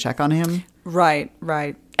earlier to check on him. Right.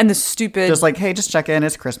 And the stupid... Just like, hey, just check in.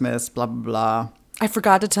 It's Christmas, blah, blah, blah. I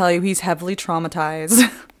forgot to tell you, he's heavily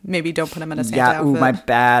traumatized. Maybe don't put him in a Santa outfit. Ooh, my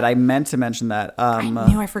bad. I meant to mention that. I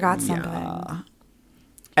knew I forgot something.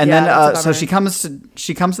 And Yeah, then, that's so about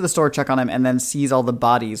she comes to the store, check on him, and then sees all the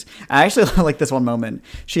bodies. I actually like this one moment.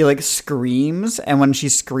 She like screams, and when she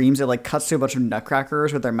screams, it like cuts to a bunch of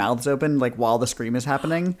nutcrackers with their mouths open, like while the scream is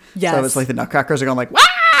happening. Yes. So it's like the nutcrackers are going like, "Wah!"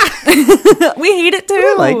 We hate it too.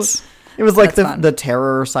 It was like That's fun. the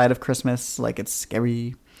terror side of Christmas. Like it's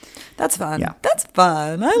scary. That's fun. Yeah. That's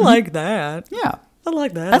fun. I like that. Yeah. I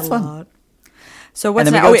like that That's a fun. lot. So what's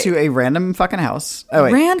And then now? we go to a random fucking house. Oh,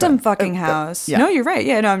 wait. Random go. fucking Go. house. Yeah. No, you're right.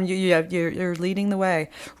 Yeah, no, you're leading the way.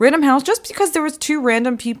 Random house. Just because there was two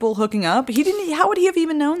random people hooking up, he didn't. How would he have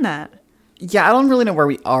even known that? Yeah, I don't really know where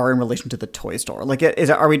we are in relation to the toy store. Like,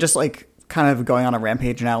 are we just like kind of going on a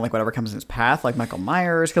rampage now? Like whatever comes in his path, like Michael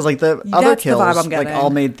Myers, because like the other That's the kills, vibe I'm like getting. all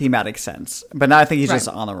made thematic sense. But now I think he's Right. just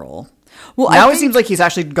on a roll. Well, now I it think, seems like he's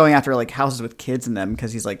actually going after like houses with kids in them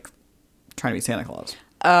because he's like trying to be Santa Claus.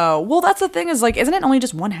 Oh, well, that's the thing is like, isn't it only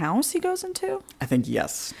just one house he goes into? I think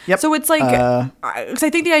yes. Yep. So it's like, because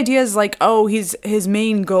I think the idea is like, oh, his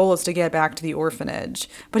main goal is to get back to the orphanage,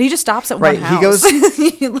 but he just stops at right. one house.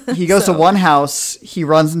 He goes to one house. He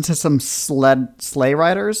runs into some sleigh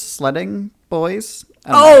riders, sledding boys.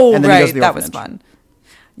 I don't know, Oh, and then he goes right, to the that was orphanage. fun.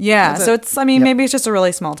 Yeah, That's so it. it's, I mean, Yep. maybe it's just a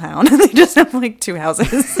really small town. They just have like two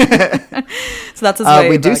houses. So that's his way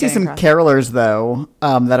We of, do see getting some across. carolers though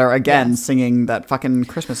that are again Yes. singing that fucking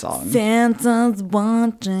Christmas song. Santa's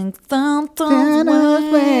watching, Santa's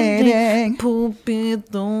Santa's waiting. waiting. Poopy,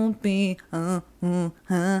 don't be. There's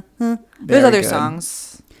Very other good.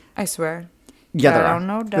 songs. I swear. Yeah, there I are. don't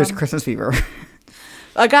know, There's dumb. Christmas fever.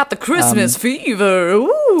 I got the Christmas fever.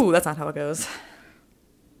 Ooh, that's not how it goes.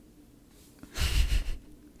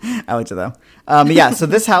 I liked it though. Yeah, so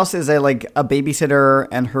this house is a babysitter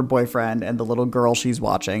and her boyfriend and the little girl she's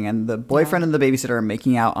watching, and the boyfriend and the babysitter are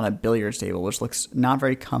making out on a billiards table, which looks not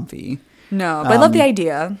very comfy. No, but I love the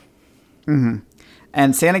idea.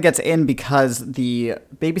 And Santa gets in because the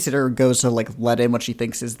babysitter goes to let in what she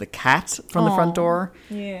thinks is the cat from the front door.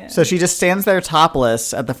 Yeah. So she just stands there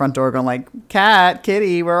topless at the front door going like, "Cat,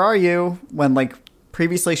 kitty, where are you?" When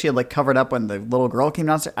previously she had covered up when the little girl came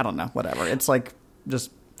downstairs. I don't know, whatever. It's just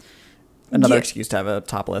another Yeah. excuse to have a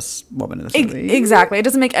topless woman in this movie. Exactly. It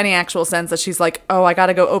doesn't make any actual sense that she's like, oh, I got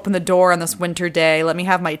to go open the door on this winter day. Let me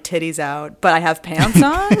have my titties out, but I have pants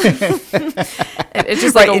on. It's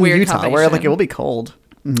just like Right, a in weird Utah, combination. where it will be cold.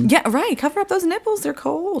 Yeah, right. Cover up those nipples. They're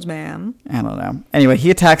cold, man. I don't know. Anyway, he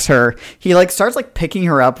attacks her. He starts picking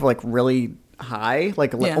her up really high,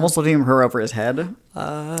 Yeah. almost lifting her over his head.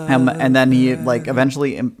 And then he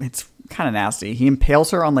eventually, it's kind of nasty. He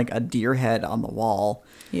impales her on a deer head on the wall.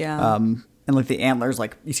 Yeah. And the antlers,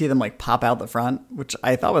 you see them pop out the front, which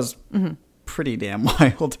I thought was pretty damn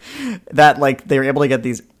wild. That they were able to get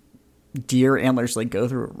these deer antlers go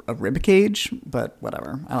through a rib cage, but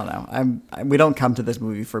whatever. I don't know. We don't come to this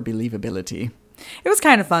movie for believability. It was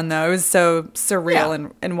kind of fun, though. It was so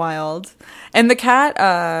surreal and wild. And the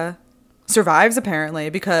cat survives, apparently,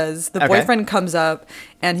 because the boyfriend comes up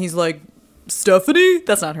and he's like, Stephanie?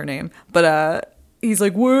 That's not her name. But he's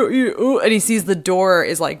like, where are you? Ooh, and he sees the door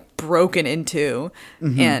is broken into.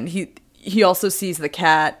 And he also sees the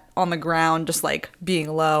cat on the ground just being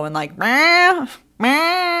low and meh,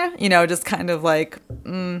 meh, just kind of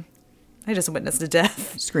I just witnessed a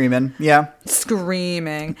death. Screaming. Yeah.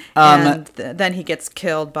 Screaming. And then he gets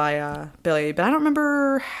killed by Billy. But I don't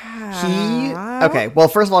remember how. Okay, well,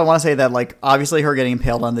 first of all, I want to say that, obviously her getting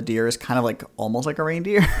impaled on the deer is kind of, almost like a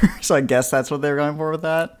reindeer. So I guess that's what they were going for with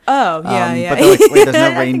that. Oh, yeah, yeah. But they're wait, there's I no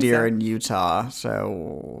think reindeer so. in Utah,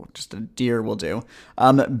 so just a deer will do.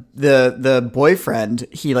 The boyfriend,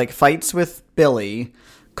 he, fights with Billy,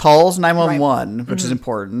 calls 911, which is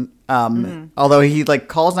important. Although he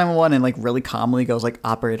calls 911 and really calmly goes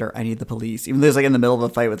operator, I need the police, even though he's in the middle of a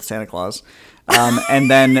fight with Santa Claus. And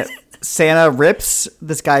then Santa rips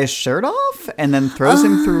this guy's shirt off and then throws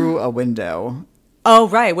him through a window. Oh,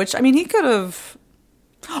 right. Which, I mean, he could have...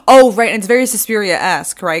 Oh, right. And it's very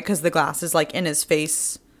Suspiria-esque, right? Because the glass is in his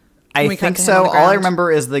face. I we cut think to him on so. the All I ground?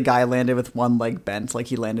 remember is the guy landed with one leg bent, like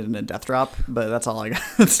he landed in a death drop. But that's all I got.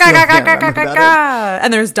 That's the only thing I remember about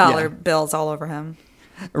And there's dollar Yeah. bills all over him.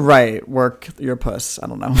 it. Right, work your puss. I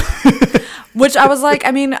don't know. Which I was like,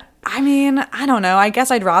 I mean, I don't know. I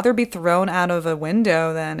guess I'd rather be thrown out of a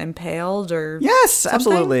window than impaled or Yes, something.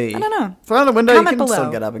 absolutely. I don't know. Throw out the window. Comment You can below.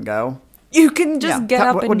 still get up and go. You can just Yeah. get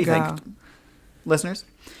up What and do you go. think, listeners?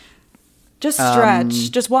 Just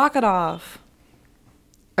stretch. Just walk it off.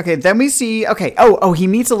 Okay, then we see. Okay, he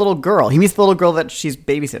meets a little girl. He meets the little girl that she's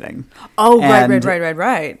babysitting. Oh, And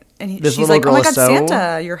right. And this she's little like, girl "Oh my is god, so-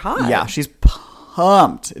 Santa, you're hot." Yeah, she's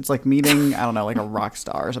pumped. It's like meeting, I don't know, like a rock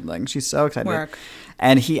star or something. She's so excited. Work.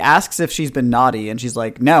 And he asks if she's been naughty, and she's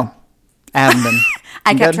like, "No, I haven't been.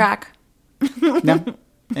 I I'm kept good. track. No,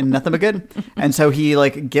 and nothing but good." And so he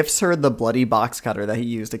like gifts her the bloody box cutter that he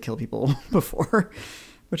used to kill people before,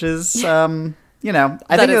 which is, I think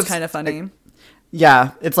That is it's kind of funny.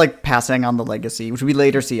 Yeah, it's like passing on the legacy, which we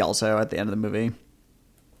later see also at the end of the movie.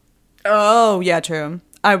 Oh, yeah, true.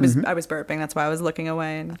 I was burping. That's why I was looking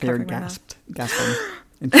away and They were covering my mouth. gasping.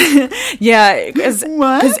 Yeah, because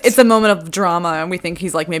What? it's a moment of drama, and we think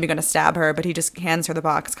he's like maybe going to stab her, but he just hands her the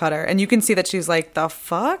box cutter, and you can see that she's like, "The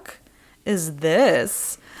fuck is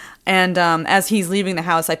this?" And as he's leaving the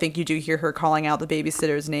house, I think you do hear her calling out the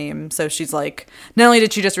babysitter's name. So she's like, not only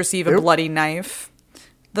did she just receive a Oop. bloody knife,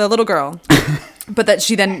 the little girl, but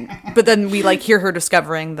then we like hear her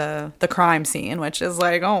discovering the crime scene, which is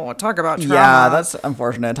like, oh, talk about trauma. Yeah, that's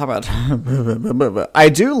unfortunate. Talk about. I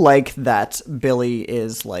do like that Billy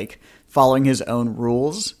is like following his own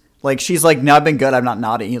rules. Like she's like, "No, I've been good. I'm not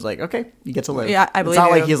naughty." He's like, "Okay, you get to live." Yeah, I believe It's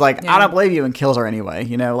not you. like he's like, Yeah. "I don't believe you," and kills her anyway.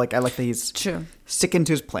 Like I like that he's True. sticking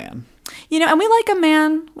to his plan. And we like a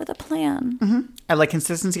man with a plan. I like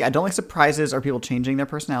consistency. I don't like surprises or people changing their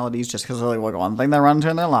personalities just because they're like one thing they run into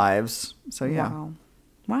in their lives. So yeah.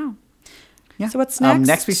 Wow. Yeah. So what's next?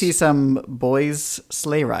 Next we see some boys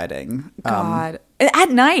sleigh riding. God.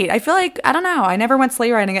 At night. I feel like, I don't know. I never went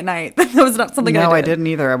sleigh riding at night. That was not something I did. No, I didn't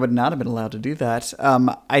either. I would not have been allowed to do that.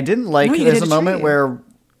 I didn't like, No, you there's did a a moment tree. where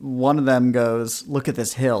one of them goes, "Look at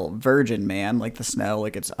this hill, virgin man," like the snow,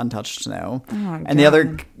 like it's untouched snow. Oh, and the other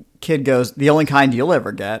God. kid goes, "The only kind you'll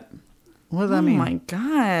ever get." What does that Oh mean? my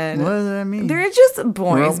God. What does that mean? They're just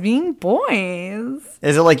boys Well- being boys.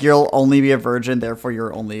 Is it like you'll only be a virgin, therefore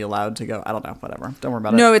you're only allowed to go? I don't know. Whatever. Don't worry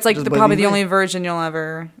about it. No, it's like Just probably believe the me. only virgin you'll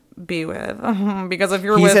ever be with. Because if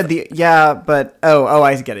you're He with... said but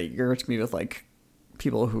I get it. You're to be with like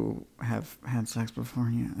people who have had sex before.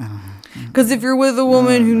 Yeah. I don't know. Because if you're with a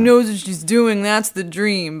woman who knows what she's doing, that's the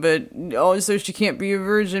dream. But also she can't be a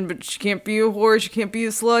virgin, but she can't be a whore, she can't be a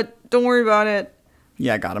slut. Don't worry about it.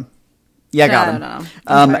 Yeah, I got him. Yeah, I got him. I don't know.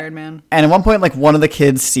 I'm tired, man. And at one point, like one of the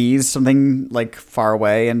kids sees something like far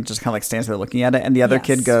away and just kind of like stands there looking at it, and the other Yes.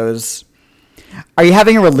 kid goes, "Are you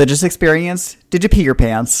having a religious experience? Did you pee your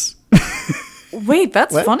pants?" Wait,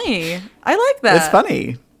 that's What? funny. I like that. It's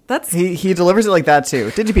funny. That's He delivers it like that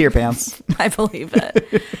too. Did you pee your pants? I believe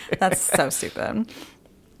it. That's so stupid.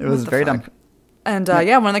 It was What the very fuck? dumb. And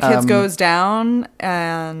one of the kids goes down,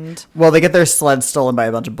 and Well, they get their sled stolen by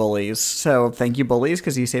a bunch of bullies. So thank you, bullies,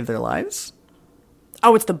 because you saved their lives.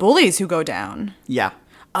 it's the bullies who go down. Yeah,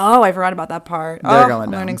 Oh, I forgot about that part. They're going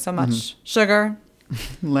I'm down. learning so much. Sugar.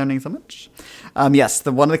 learning so much. Yes,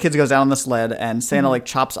 the one of the kids goes down on the sled, and Santa like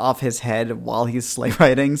chops off his head while he's sleigh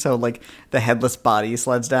riding. So like the headless body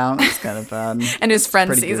sleds down. It's kind of fun. And his friend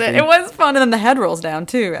Pretty sees goofy. it. It was fun, and then the head rolls down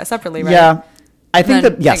too, separately, right? Yeah, I think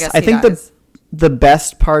Then that yes, I guess I he think dies. the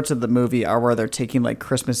best parts of the movie are where they're taking like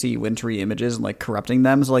Christmassy, wintry images and like corrupting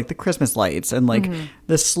them. So like the Christmas lights and like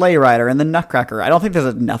the sleigh rider and the Nutcracker. I don't think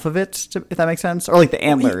there's enough of it, if that makes sense. Or like the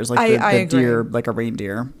antlers, like I the agree. deer, like a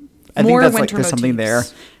reindeer. I More think that's like winter there's something there.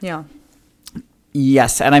 motifs. Yeah.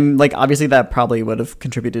 Yes, and I'm like obviously that probably would have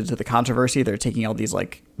contributed to the controversy. They're taking all these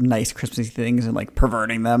like nice Christmassy things and like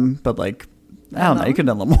perverting them, but like I don't know, you could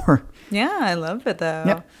have done a little more. Yeah, I love it though.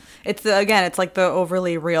 Yep. It's it's like the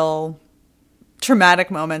overly real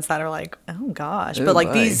traumatic moments that are like, oh gosh. Oh, but like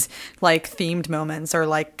boy. these like themed moments are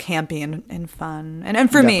like campy and fun.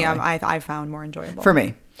 And for me, Definitely. I found more enjoyable. For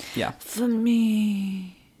me, yeah. For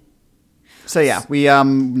me. So yeah, we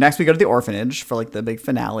next we go to the orphanage for like the big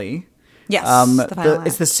finale. Yes. the final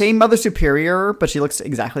It's the act. same Mother Superior, but she looks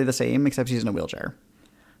exactly the same except she's in a wheelchair.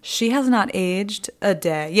 She has not aged a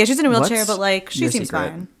day. Yeah, she's in a wheelchair, What's but like she your seems secret?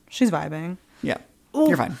 fine. She's vibing. Yeah, Ooh.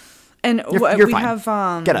 you're fine. And You're we fine.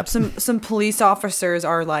 have Get up. some police officers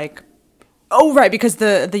are like, oh right, because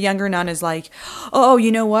the younger nun is like, oh,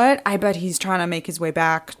 you know what? I bet he's trying to make his way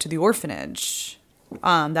back to the orphanage.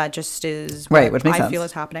 That just is Right, which makes I sense. feel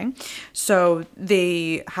is happening. So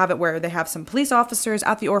they have it where they have some police officers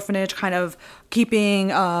at the orphanage kind of keeping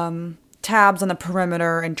tabs on the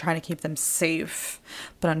perimeter and trying to keep them safe.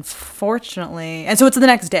 But unfortunately, and so it's the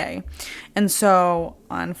next day. And so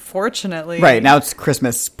unfortunately, Right, now it's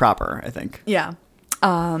Christmas proper, I think. yeah.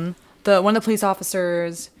 One of the police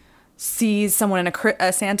officers sees someone in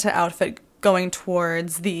a Santa outfit going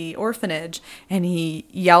towards the orphanage, and he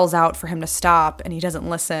yells out for him to stop, and he doesn't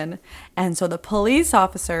listen. And so the police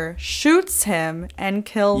officer shoots him and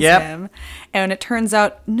kills him. And it turns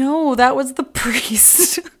out, no, that was the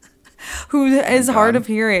priest who is hard of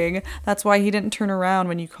hearing. That's why he didn't turn around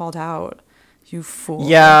when you called out. You fool.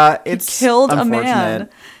 Yeah, it's killed a unfortunate, man.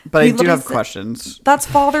 but He I do literally have said- questions. That's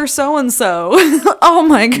Father so-and-so. Oh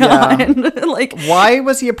my God. Like, Why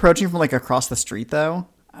was he approaching from like across the street though?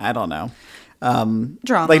 I don't know.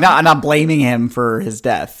 drama. Like, I'm not blaming him for his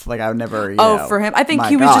death. Like, I would never. You know, For him. I think my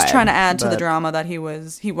he was just God, trying to add to the but drama that he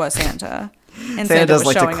was Santa. And Santa does was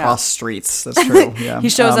like to showing cross up. streets. That's true. Yeah. He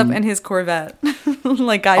shows up in his Corvette,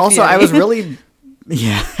 like Guy Also, Fieri. I was really.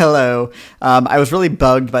 Yeah, hello. I was really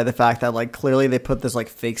bugged by the fact that like clearly they put this like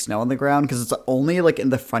fake snow on the ground because it's only like in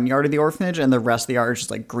the front yard of the orphanage and the rest of the yard is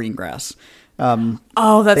just like green grass.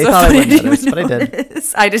 Oh, that's They so thought I funny. wouldn't notice, but I did.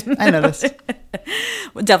 I didn't. I noticed.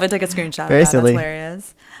 We'll definitely take a screenshot. Very of that. silly. That's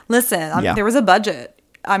hilarious. Listen, Yeah. there was a budget.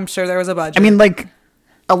 I'm sure there was a budget. I mean, like,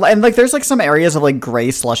 and like, there's like some areas of like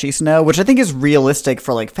gray slushy snow, which I think is realistic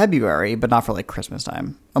for like February, but not for like Christmas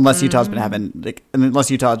time, unless Utah's been having like, unless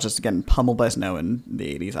Utah's just getting pummeled by snow in the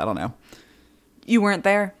 80s. I don't know. you weren't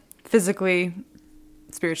there physically,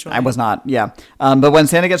 spiritually. I was not. Yeah. But when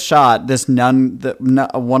Santa gets shot, this nun,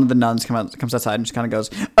 one of the nuns comes outside and just kind of goes,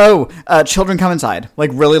 "Oh, children, come inside."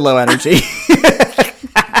 Like really low energy.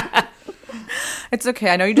 It's okay.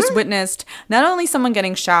 I know you just witnessed not only someone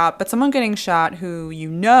getting shot, but someone getting shot who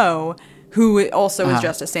who also is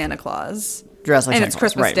dressed as Santa Claus. Dressed like and Santa it's Claus.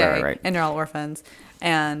 Christmas Right, Day, right, right. and they're all orphans.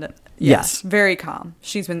 And Yes. very calm.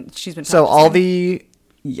 She's been. So all practicing.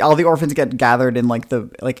 the orphans get gathered in like the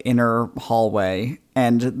inner hallway,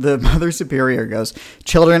 and the Mother Superior goes,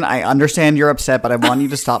 "Children, I understand you're upset, but I want you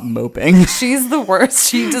to stop moping." She's the worst.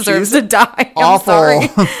 She deserves She's to die. I'm awful. sorry.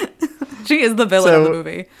 She is the villain of So- the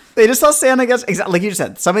movie. They just saw Santa get, exactly like you just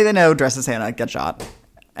said, somebody they know dressed as Santa get shot,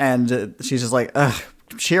 and she's just like, "Ugh,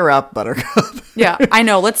 cheer up, Buttercup." Yeah, I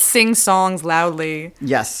know. Let's sing songs loudly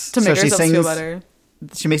Yes, to make so she ourselves feel sings. better.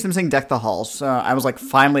 She makes them sing "Deck the Halls." So I was like,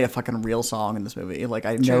 finally a fucking real song in this movie. Like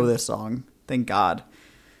I know True. this song, thank God.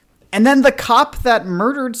 And then the cop that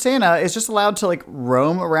murdered Santa is just allowed to like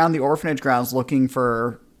roam around the orphanage grounds looking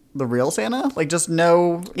for the real Santa. Like just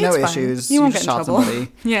no It's fine. issues. You won't just get in shot trouble.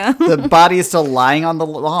 somebody. Yeah. The body is still lying on the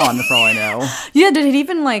lawn for all I know. Yeah, did he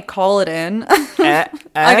even like call it in? I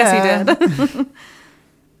guess he did.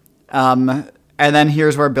 And then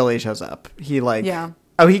here's where Billy shows up. He like Yeah.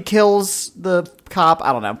 Oh, he kills the cop.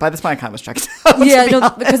 I don't know. By this point, I kind of was checked out. Yeah, to be no,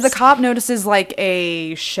 honest. because the cop notices like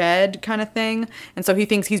a shed kind of thing, and so he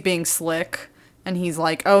thinks he's being slick, and he's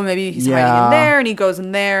like, "Oh, maybe he's hiding Yeah. in there," and he goes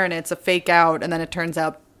in there, and it's a fake out, and then it turns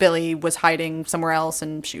out Billy was hiding somewhere else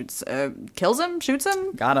and kills him, shoots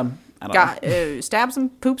him, Got him. I don't know. stabs him,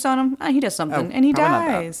 poops on him. He does something, Oh, and he probably not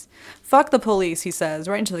that. dies. Fuck the police, he says,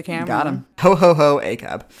 right into the camera. Got him. Ho ho ho, a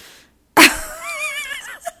cab.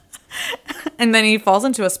 And then he falls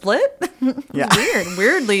into a split. Yeah.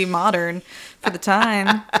 Weirdly modern for the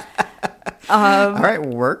time. All right,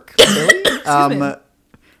 work, Billy.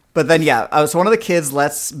 But then so one of the kids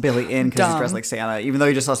lets Billy in because he's Dumb. dressed like Santa, even though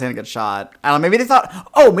he just saw Santa get shot. I don't know. Maybe they thought,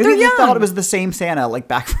 maybe They're they thought young. it was the same Santa, like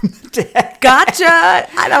back from the dead. Gotcha.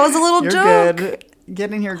 That was a little You're joke. good.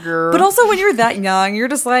 Get in here, girl. But also, when you're that young, you're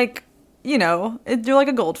just like, you're like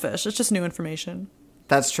a goldfish. It's just new information.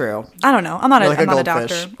 That's true. I don't know. I'm not, You're like I'm not a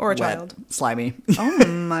goldfish, doctor or a wet, child. slimy. Oh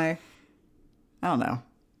my. I don't know.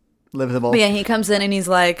 Livable. But yeah, he comes in and he's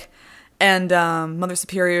like, and Mother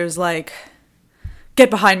Superior's like, get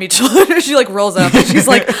behind me, children. She like rolls up and she's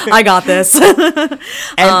like, I got this. And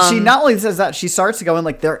she not only says that, she starts going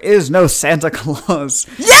like, "There is no Santa Claus."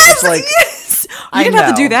 Yes! It's like, Yes! You I didn't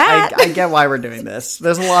have to know. do that. I get why we're doing this.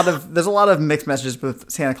 There's a lot of mixed messages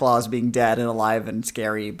with Santa Claus being dead and alive and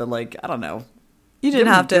scary, but like, I don't know. You didn't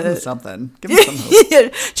have Give him to. something. Give him some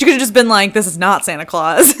hope. She could have just been like, this is not Santa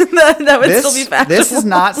Claus. that would still be factual. This is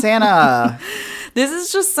not Santa. This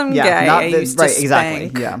is just some Yeah, guy not I this, used to right, spank.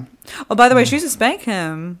 exactly. Yeah. Oh, by the way, she used to spank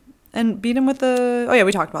him and beat him with the... Oh, yeah,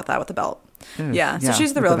 we talked about that with the belt. Yeah, so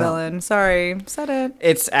she's the with real the belt. villain. Sorry, said it.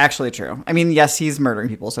 It's actually true. I mean, yes, he's murdering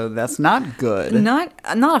people, so that's not good.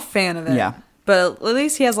 I'm not a fan of it. Yeah. But at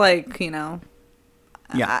least he has, like,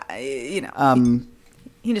 Yeah.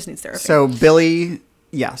 He just needs therapy.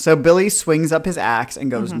 So Billy swings up his axe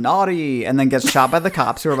and goes naughty, and then gets shot by the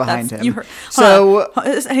cops who are behind him.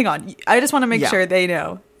 Hang on. I just want to make sure they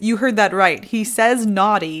know. You heard that right. He says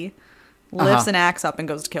naughty, lifts an axe up, and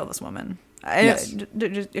goes to kill this woman. Yes.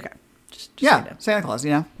 Okay. Santa Claus,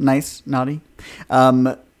 nice, naughty.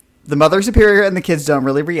 The Mother Superior and the kids don't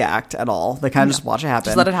really react at all. They kind of just watch it happen.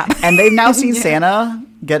 Just let it happen. And they've now seen Santa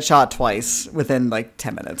get shot twice within like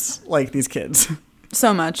 10 minutes. Like these kids.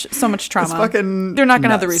 So much trauma. It's fucking They're not going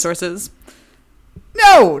to have the nuts. resources.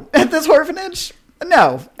 No, at this orphanage.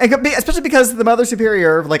 No, especially because the Mother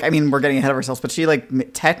Superior, like, I mean, we're getting ahead of ourselves, but she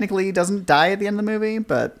like technically doesn't die at the end of the movie,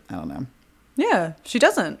 but I don't know. Yeah, she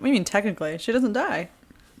doesn't. What do you mean technically? She doesn't die.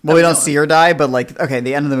 Well, we don't see her die, but like, okay,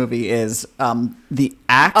 the end of the movie is the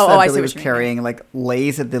axe that Billy was carrying like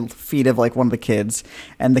lays at the feet of like one of the kids,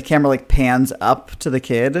 and the camera like pans up to the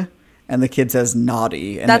kid, and the kid says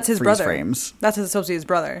naughty, and that's it his freeze brother. Frames. That's supposed to be his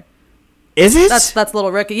brother. Is it? That's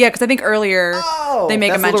little Ricky. Yeah, because I think earlier they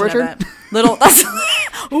make a mention of it. That's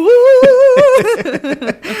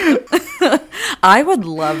I would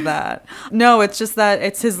love that. No, it's just that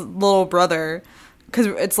it's his little brother. Because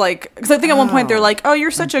it's like, because I think at one point they're like, "Oh,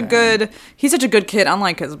 he's such a good kid,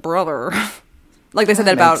 unlike his brother." Like they said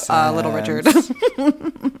that about Little Richard.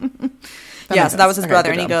 Yeah, so that was his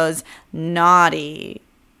brother, and he goes naughty,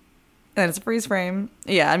 and it's a freeze frame.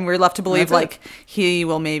 Yeah, and we're left to believe like he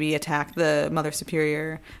will maybe attack the Mother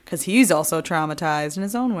Superior because he's also traumatized in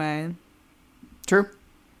his own way. True.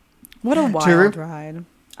 What a wild ride!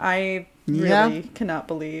 I really cannot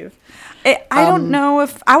believe. I don't know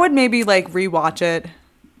if I would maybe like rewatch it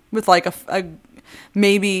with like a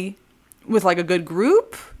maybe with like a good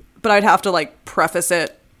group, but I'd have to like preface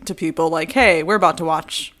it to people like, "Hey, we're about to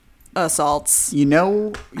watch Assaults." You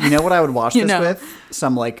know what I would watch this with?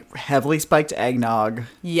 Some like heavily spiked eggnog.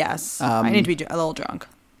 Yes, I need to be a little drunk.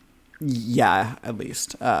 Yeah, at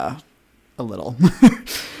least a little.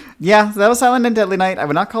 Yeah, so that was Silent and Deadly Night. I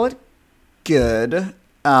would not call it good.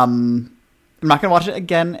 I'm not gonna watch it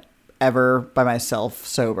again ever by myself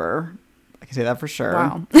sober. I can say that for sure.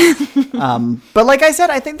 Wow. But like I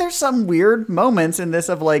said, I think there's some weird moments in this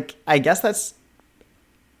of like, I guess that's,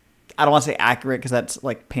 I don't want to say accurate because that's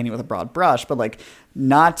like painting with a broad brush, but like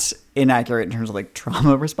not inaccurate in terms of like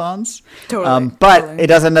trauma response. Totally. But it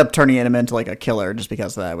does end up turning him into like a killer just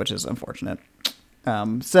because of that, which is unfortunate.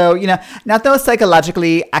 So, not the most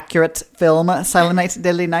psychologically accurate film, Silent Night,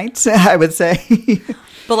 Deadly Night, I would say.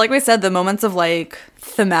 But like we said, the moments of like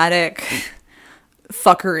thematic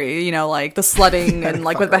fuckery, like the sledding and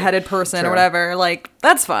like with the beheaded person or whatever, like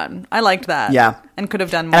that's fun. I liked that. Yeah. And could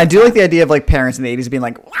have done more. And I do like the idea of like parents in the 80s being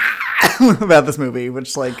like, wow, about this movie,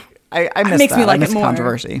 which like, I miss makes that. me like I miss it more.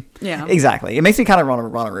 controversy. Yeah. Exactly. It makes me kind of want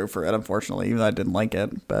to root for it, unfortunately, even though I didn't like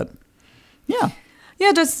it. But yeah.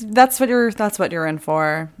 Yeah, just that's what you're in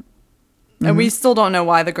for. Mm-hmm. And we still don't know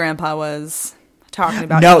why the grandpa was talking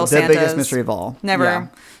about evil Santas. The biggest mystery of all. Never. Yeah.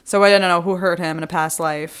 So I don't know who hurt him in a past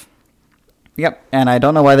life. Yep. And I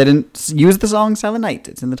don't know why they didn't use the song Silent Night.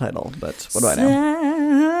 It's in the title, but what do I know?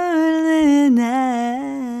 Silent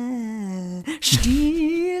Night,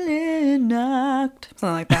 Stille Nacht.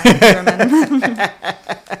 Something like that.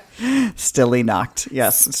 German. Stilly knocked.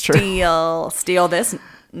 Yes, it's true. Steal this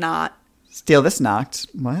not. Steal this knocked.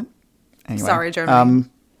 What? Anyway. Sorry, Germany.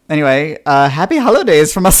 Anyway, happy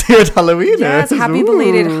holidays from us here at Halloween. Yes, happy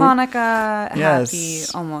belated Hanukkah. Yes. Happy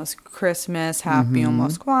almost Christmas. Happy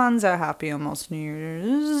almost Kwanzaa. Happy almost New Year's.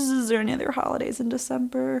 Is there any other holidays in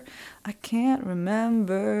December? I can't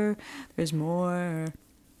remember. There's more.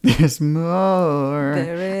 There's more.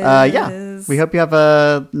 There is. Yeah. We hope you have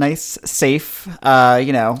a nice, safe, wear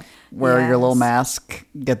your little mask.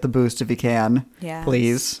 Get the boost if you can. Yes.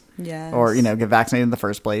 Please. Yes. Or, get vaccinated in the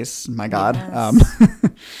first place. My God. Yes.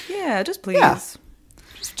 Yeah, just please. Yeah.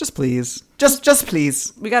 Just please. Just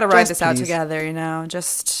please. We got to ride this out together,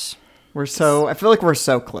 Just. I feel like we're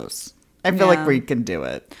so close. I feel like we can do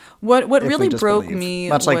it. What really broke me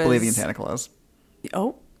much like believing in Santa Claus.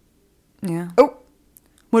 Oh. Yeah. Oh.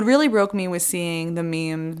 What really broke me was seeing the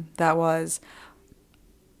meme that was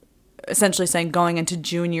essentially saying going into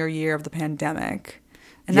junior year of the pandemic.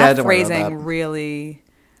 And that phrasing really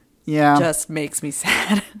just makes me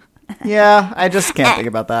sad. Yeah, I just can't think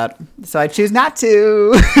about that. So I choose not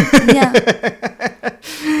to. Yeah.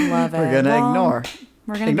 Love it. We're going to ignore.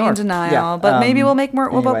 We're going to be in denial, but maybe we'll make more.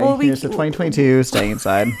 Anyway, here's to 2022, staying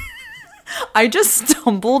inside. I just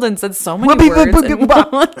stumbled and said so many words.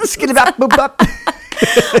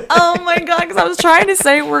 Oh my god, because I was trying to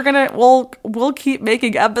say we'll keep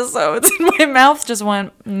making episodes, and my mouth just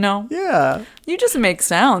went, no. Yeah. You just make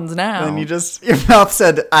sounds now. And your mouth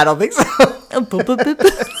said, I don't think so.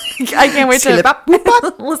 I can't wait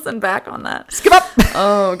to listen back on that. Skip up.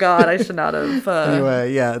 Oh god, I should not have.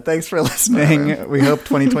 Anyway, yeah, thanks for listening. We hope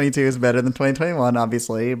 2022 is better than 2021,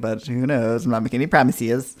 obviously, but who knows? I'm not making any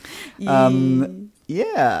promises.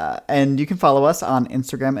 Yeah, and you can follow us on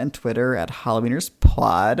Instagram and Twitter at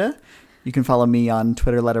HalloweenersPod. You can follow me on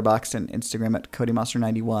Twitter, Letterboxd, and Instagram at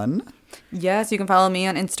CodyMonster91. Yes, you can follow me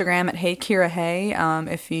on Instagram at HeyKiraHey.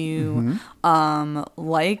 If you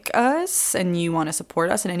like us and you want to support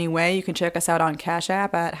us in any way, you can check us out on Cash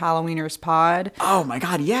App at HalloweenersPod. Oh my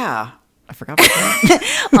god, yeah. I forgot about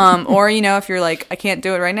that. Or, if you're like, I can't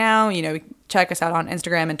do it right now, check us out on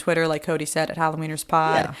Instagram and Twitter, like Cody said, at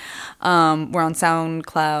HalloweenersPod. Yeah. We're on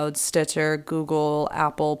SoundCloud, Stitcher, Google,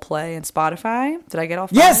 Apple Play, and Spotify. Did I get all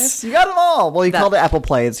 5? Yes, you got them all. Well, you called it Apple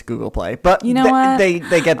Play, it's Google Play. But you know what? They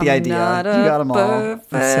get the idea. You got them all. I'm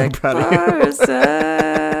so proud of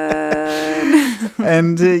you.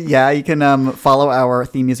 And you can follow our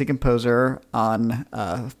theme music composer on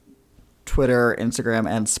Twitter, Instagram,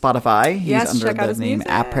 and Spotify. He's under the name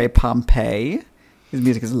Apres Pompeii. His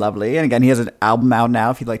music is lovely. And again, he has an album out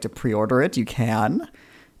now. If you'd like to pre-order it, you can.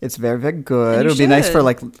 It's very, very good. It would be nice for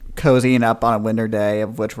cozying up on a winter day,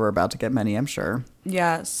 of which we're about to get many, I'm sure.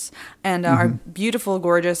 Yes. And our beautiful,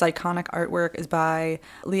 gorgeous, iconic artwork is by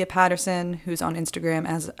Leah Patterson, who's on Instagram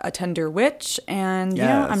as A Tender Witch. And,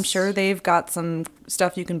 I'm sure they've got some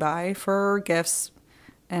stuff you can buy for gifts.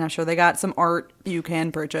 And I'm sure they got some art you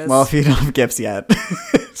can purchase. Well, if you don't have gifts yet,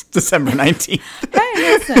 it's December 19th. Hey,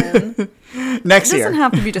 listen. Next year. It doesn't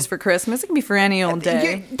have to be just for Christmas. It can be for any old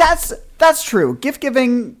day. That's true. Gift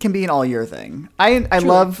giving can be an all year thing. I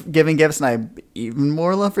love giving gifts, and I even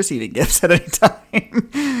more love receiving gifts at any time.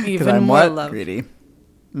 Even more love. Greedy.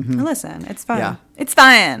 Listen, it's fine. Yeah. It's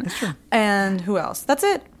fine. It's true. And who else? That's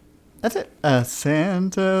it. That's it.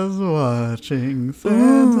 Santa's watching.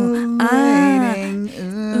 Santa's waiting.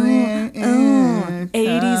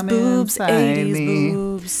 80s boobs, 80s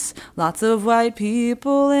boobs. Lots of white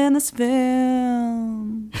people in this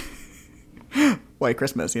film. White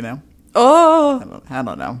Christmas, Oh. I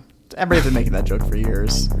don't know. Everybody's been making that joke for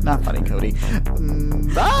years. Not funny, Cody.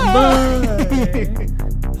 Bye.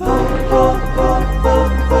 Bye.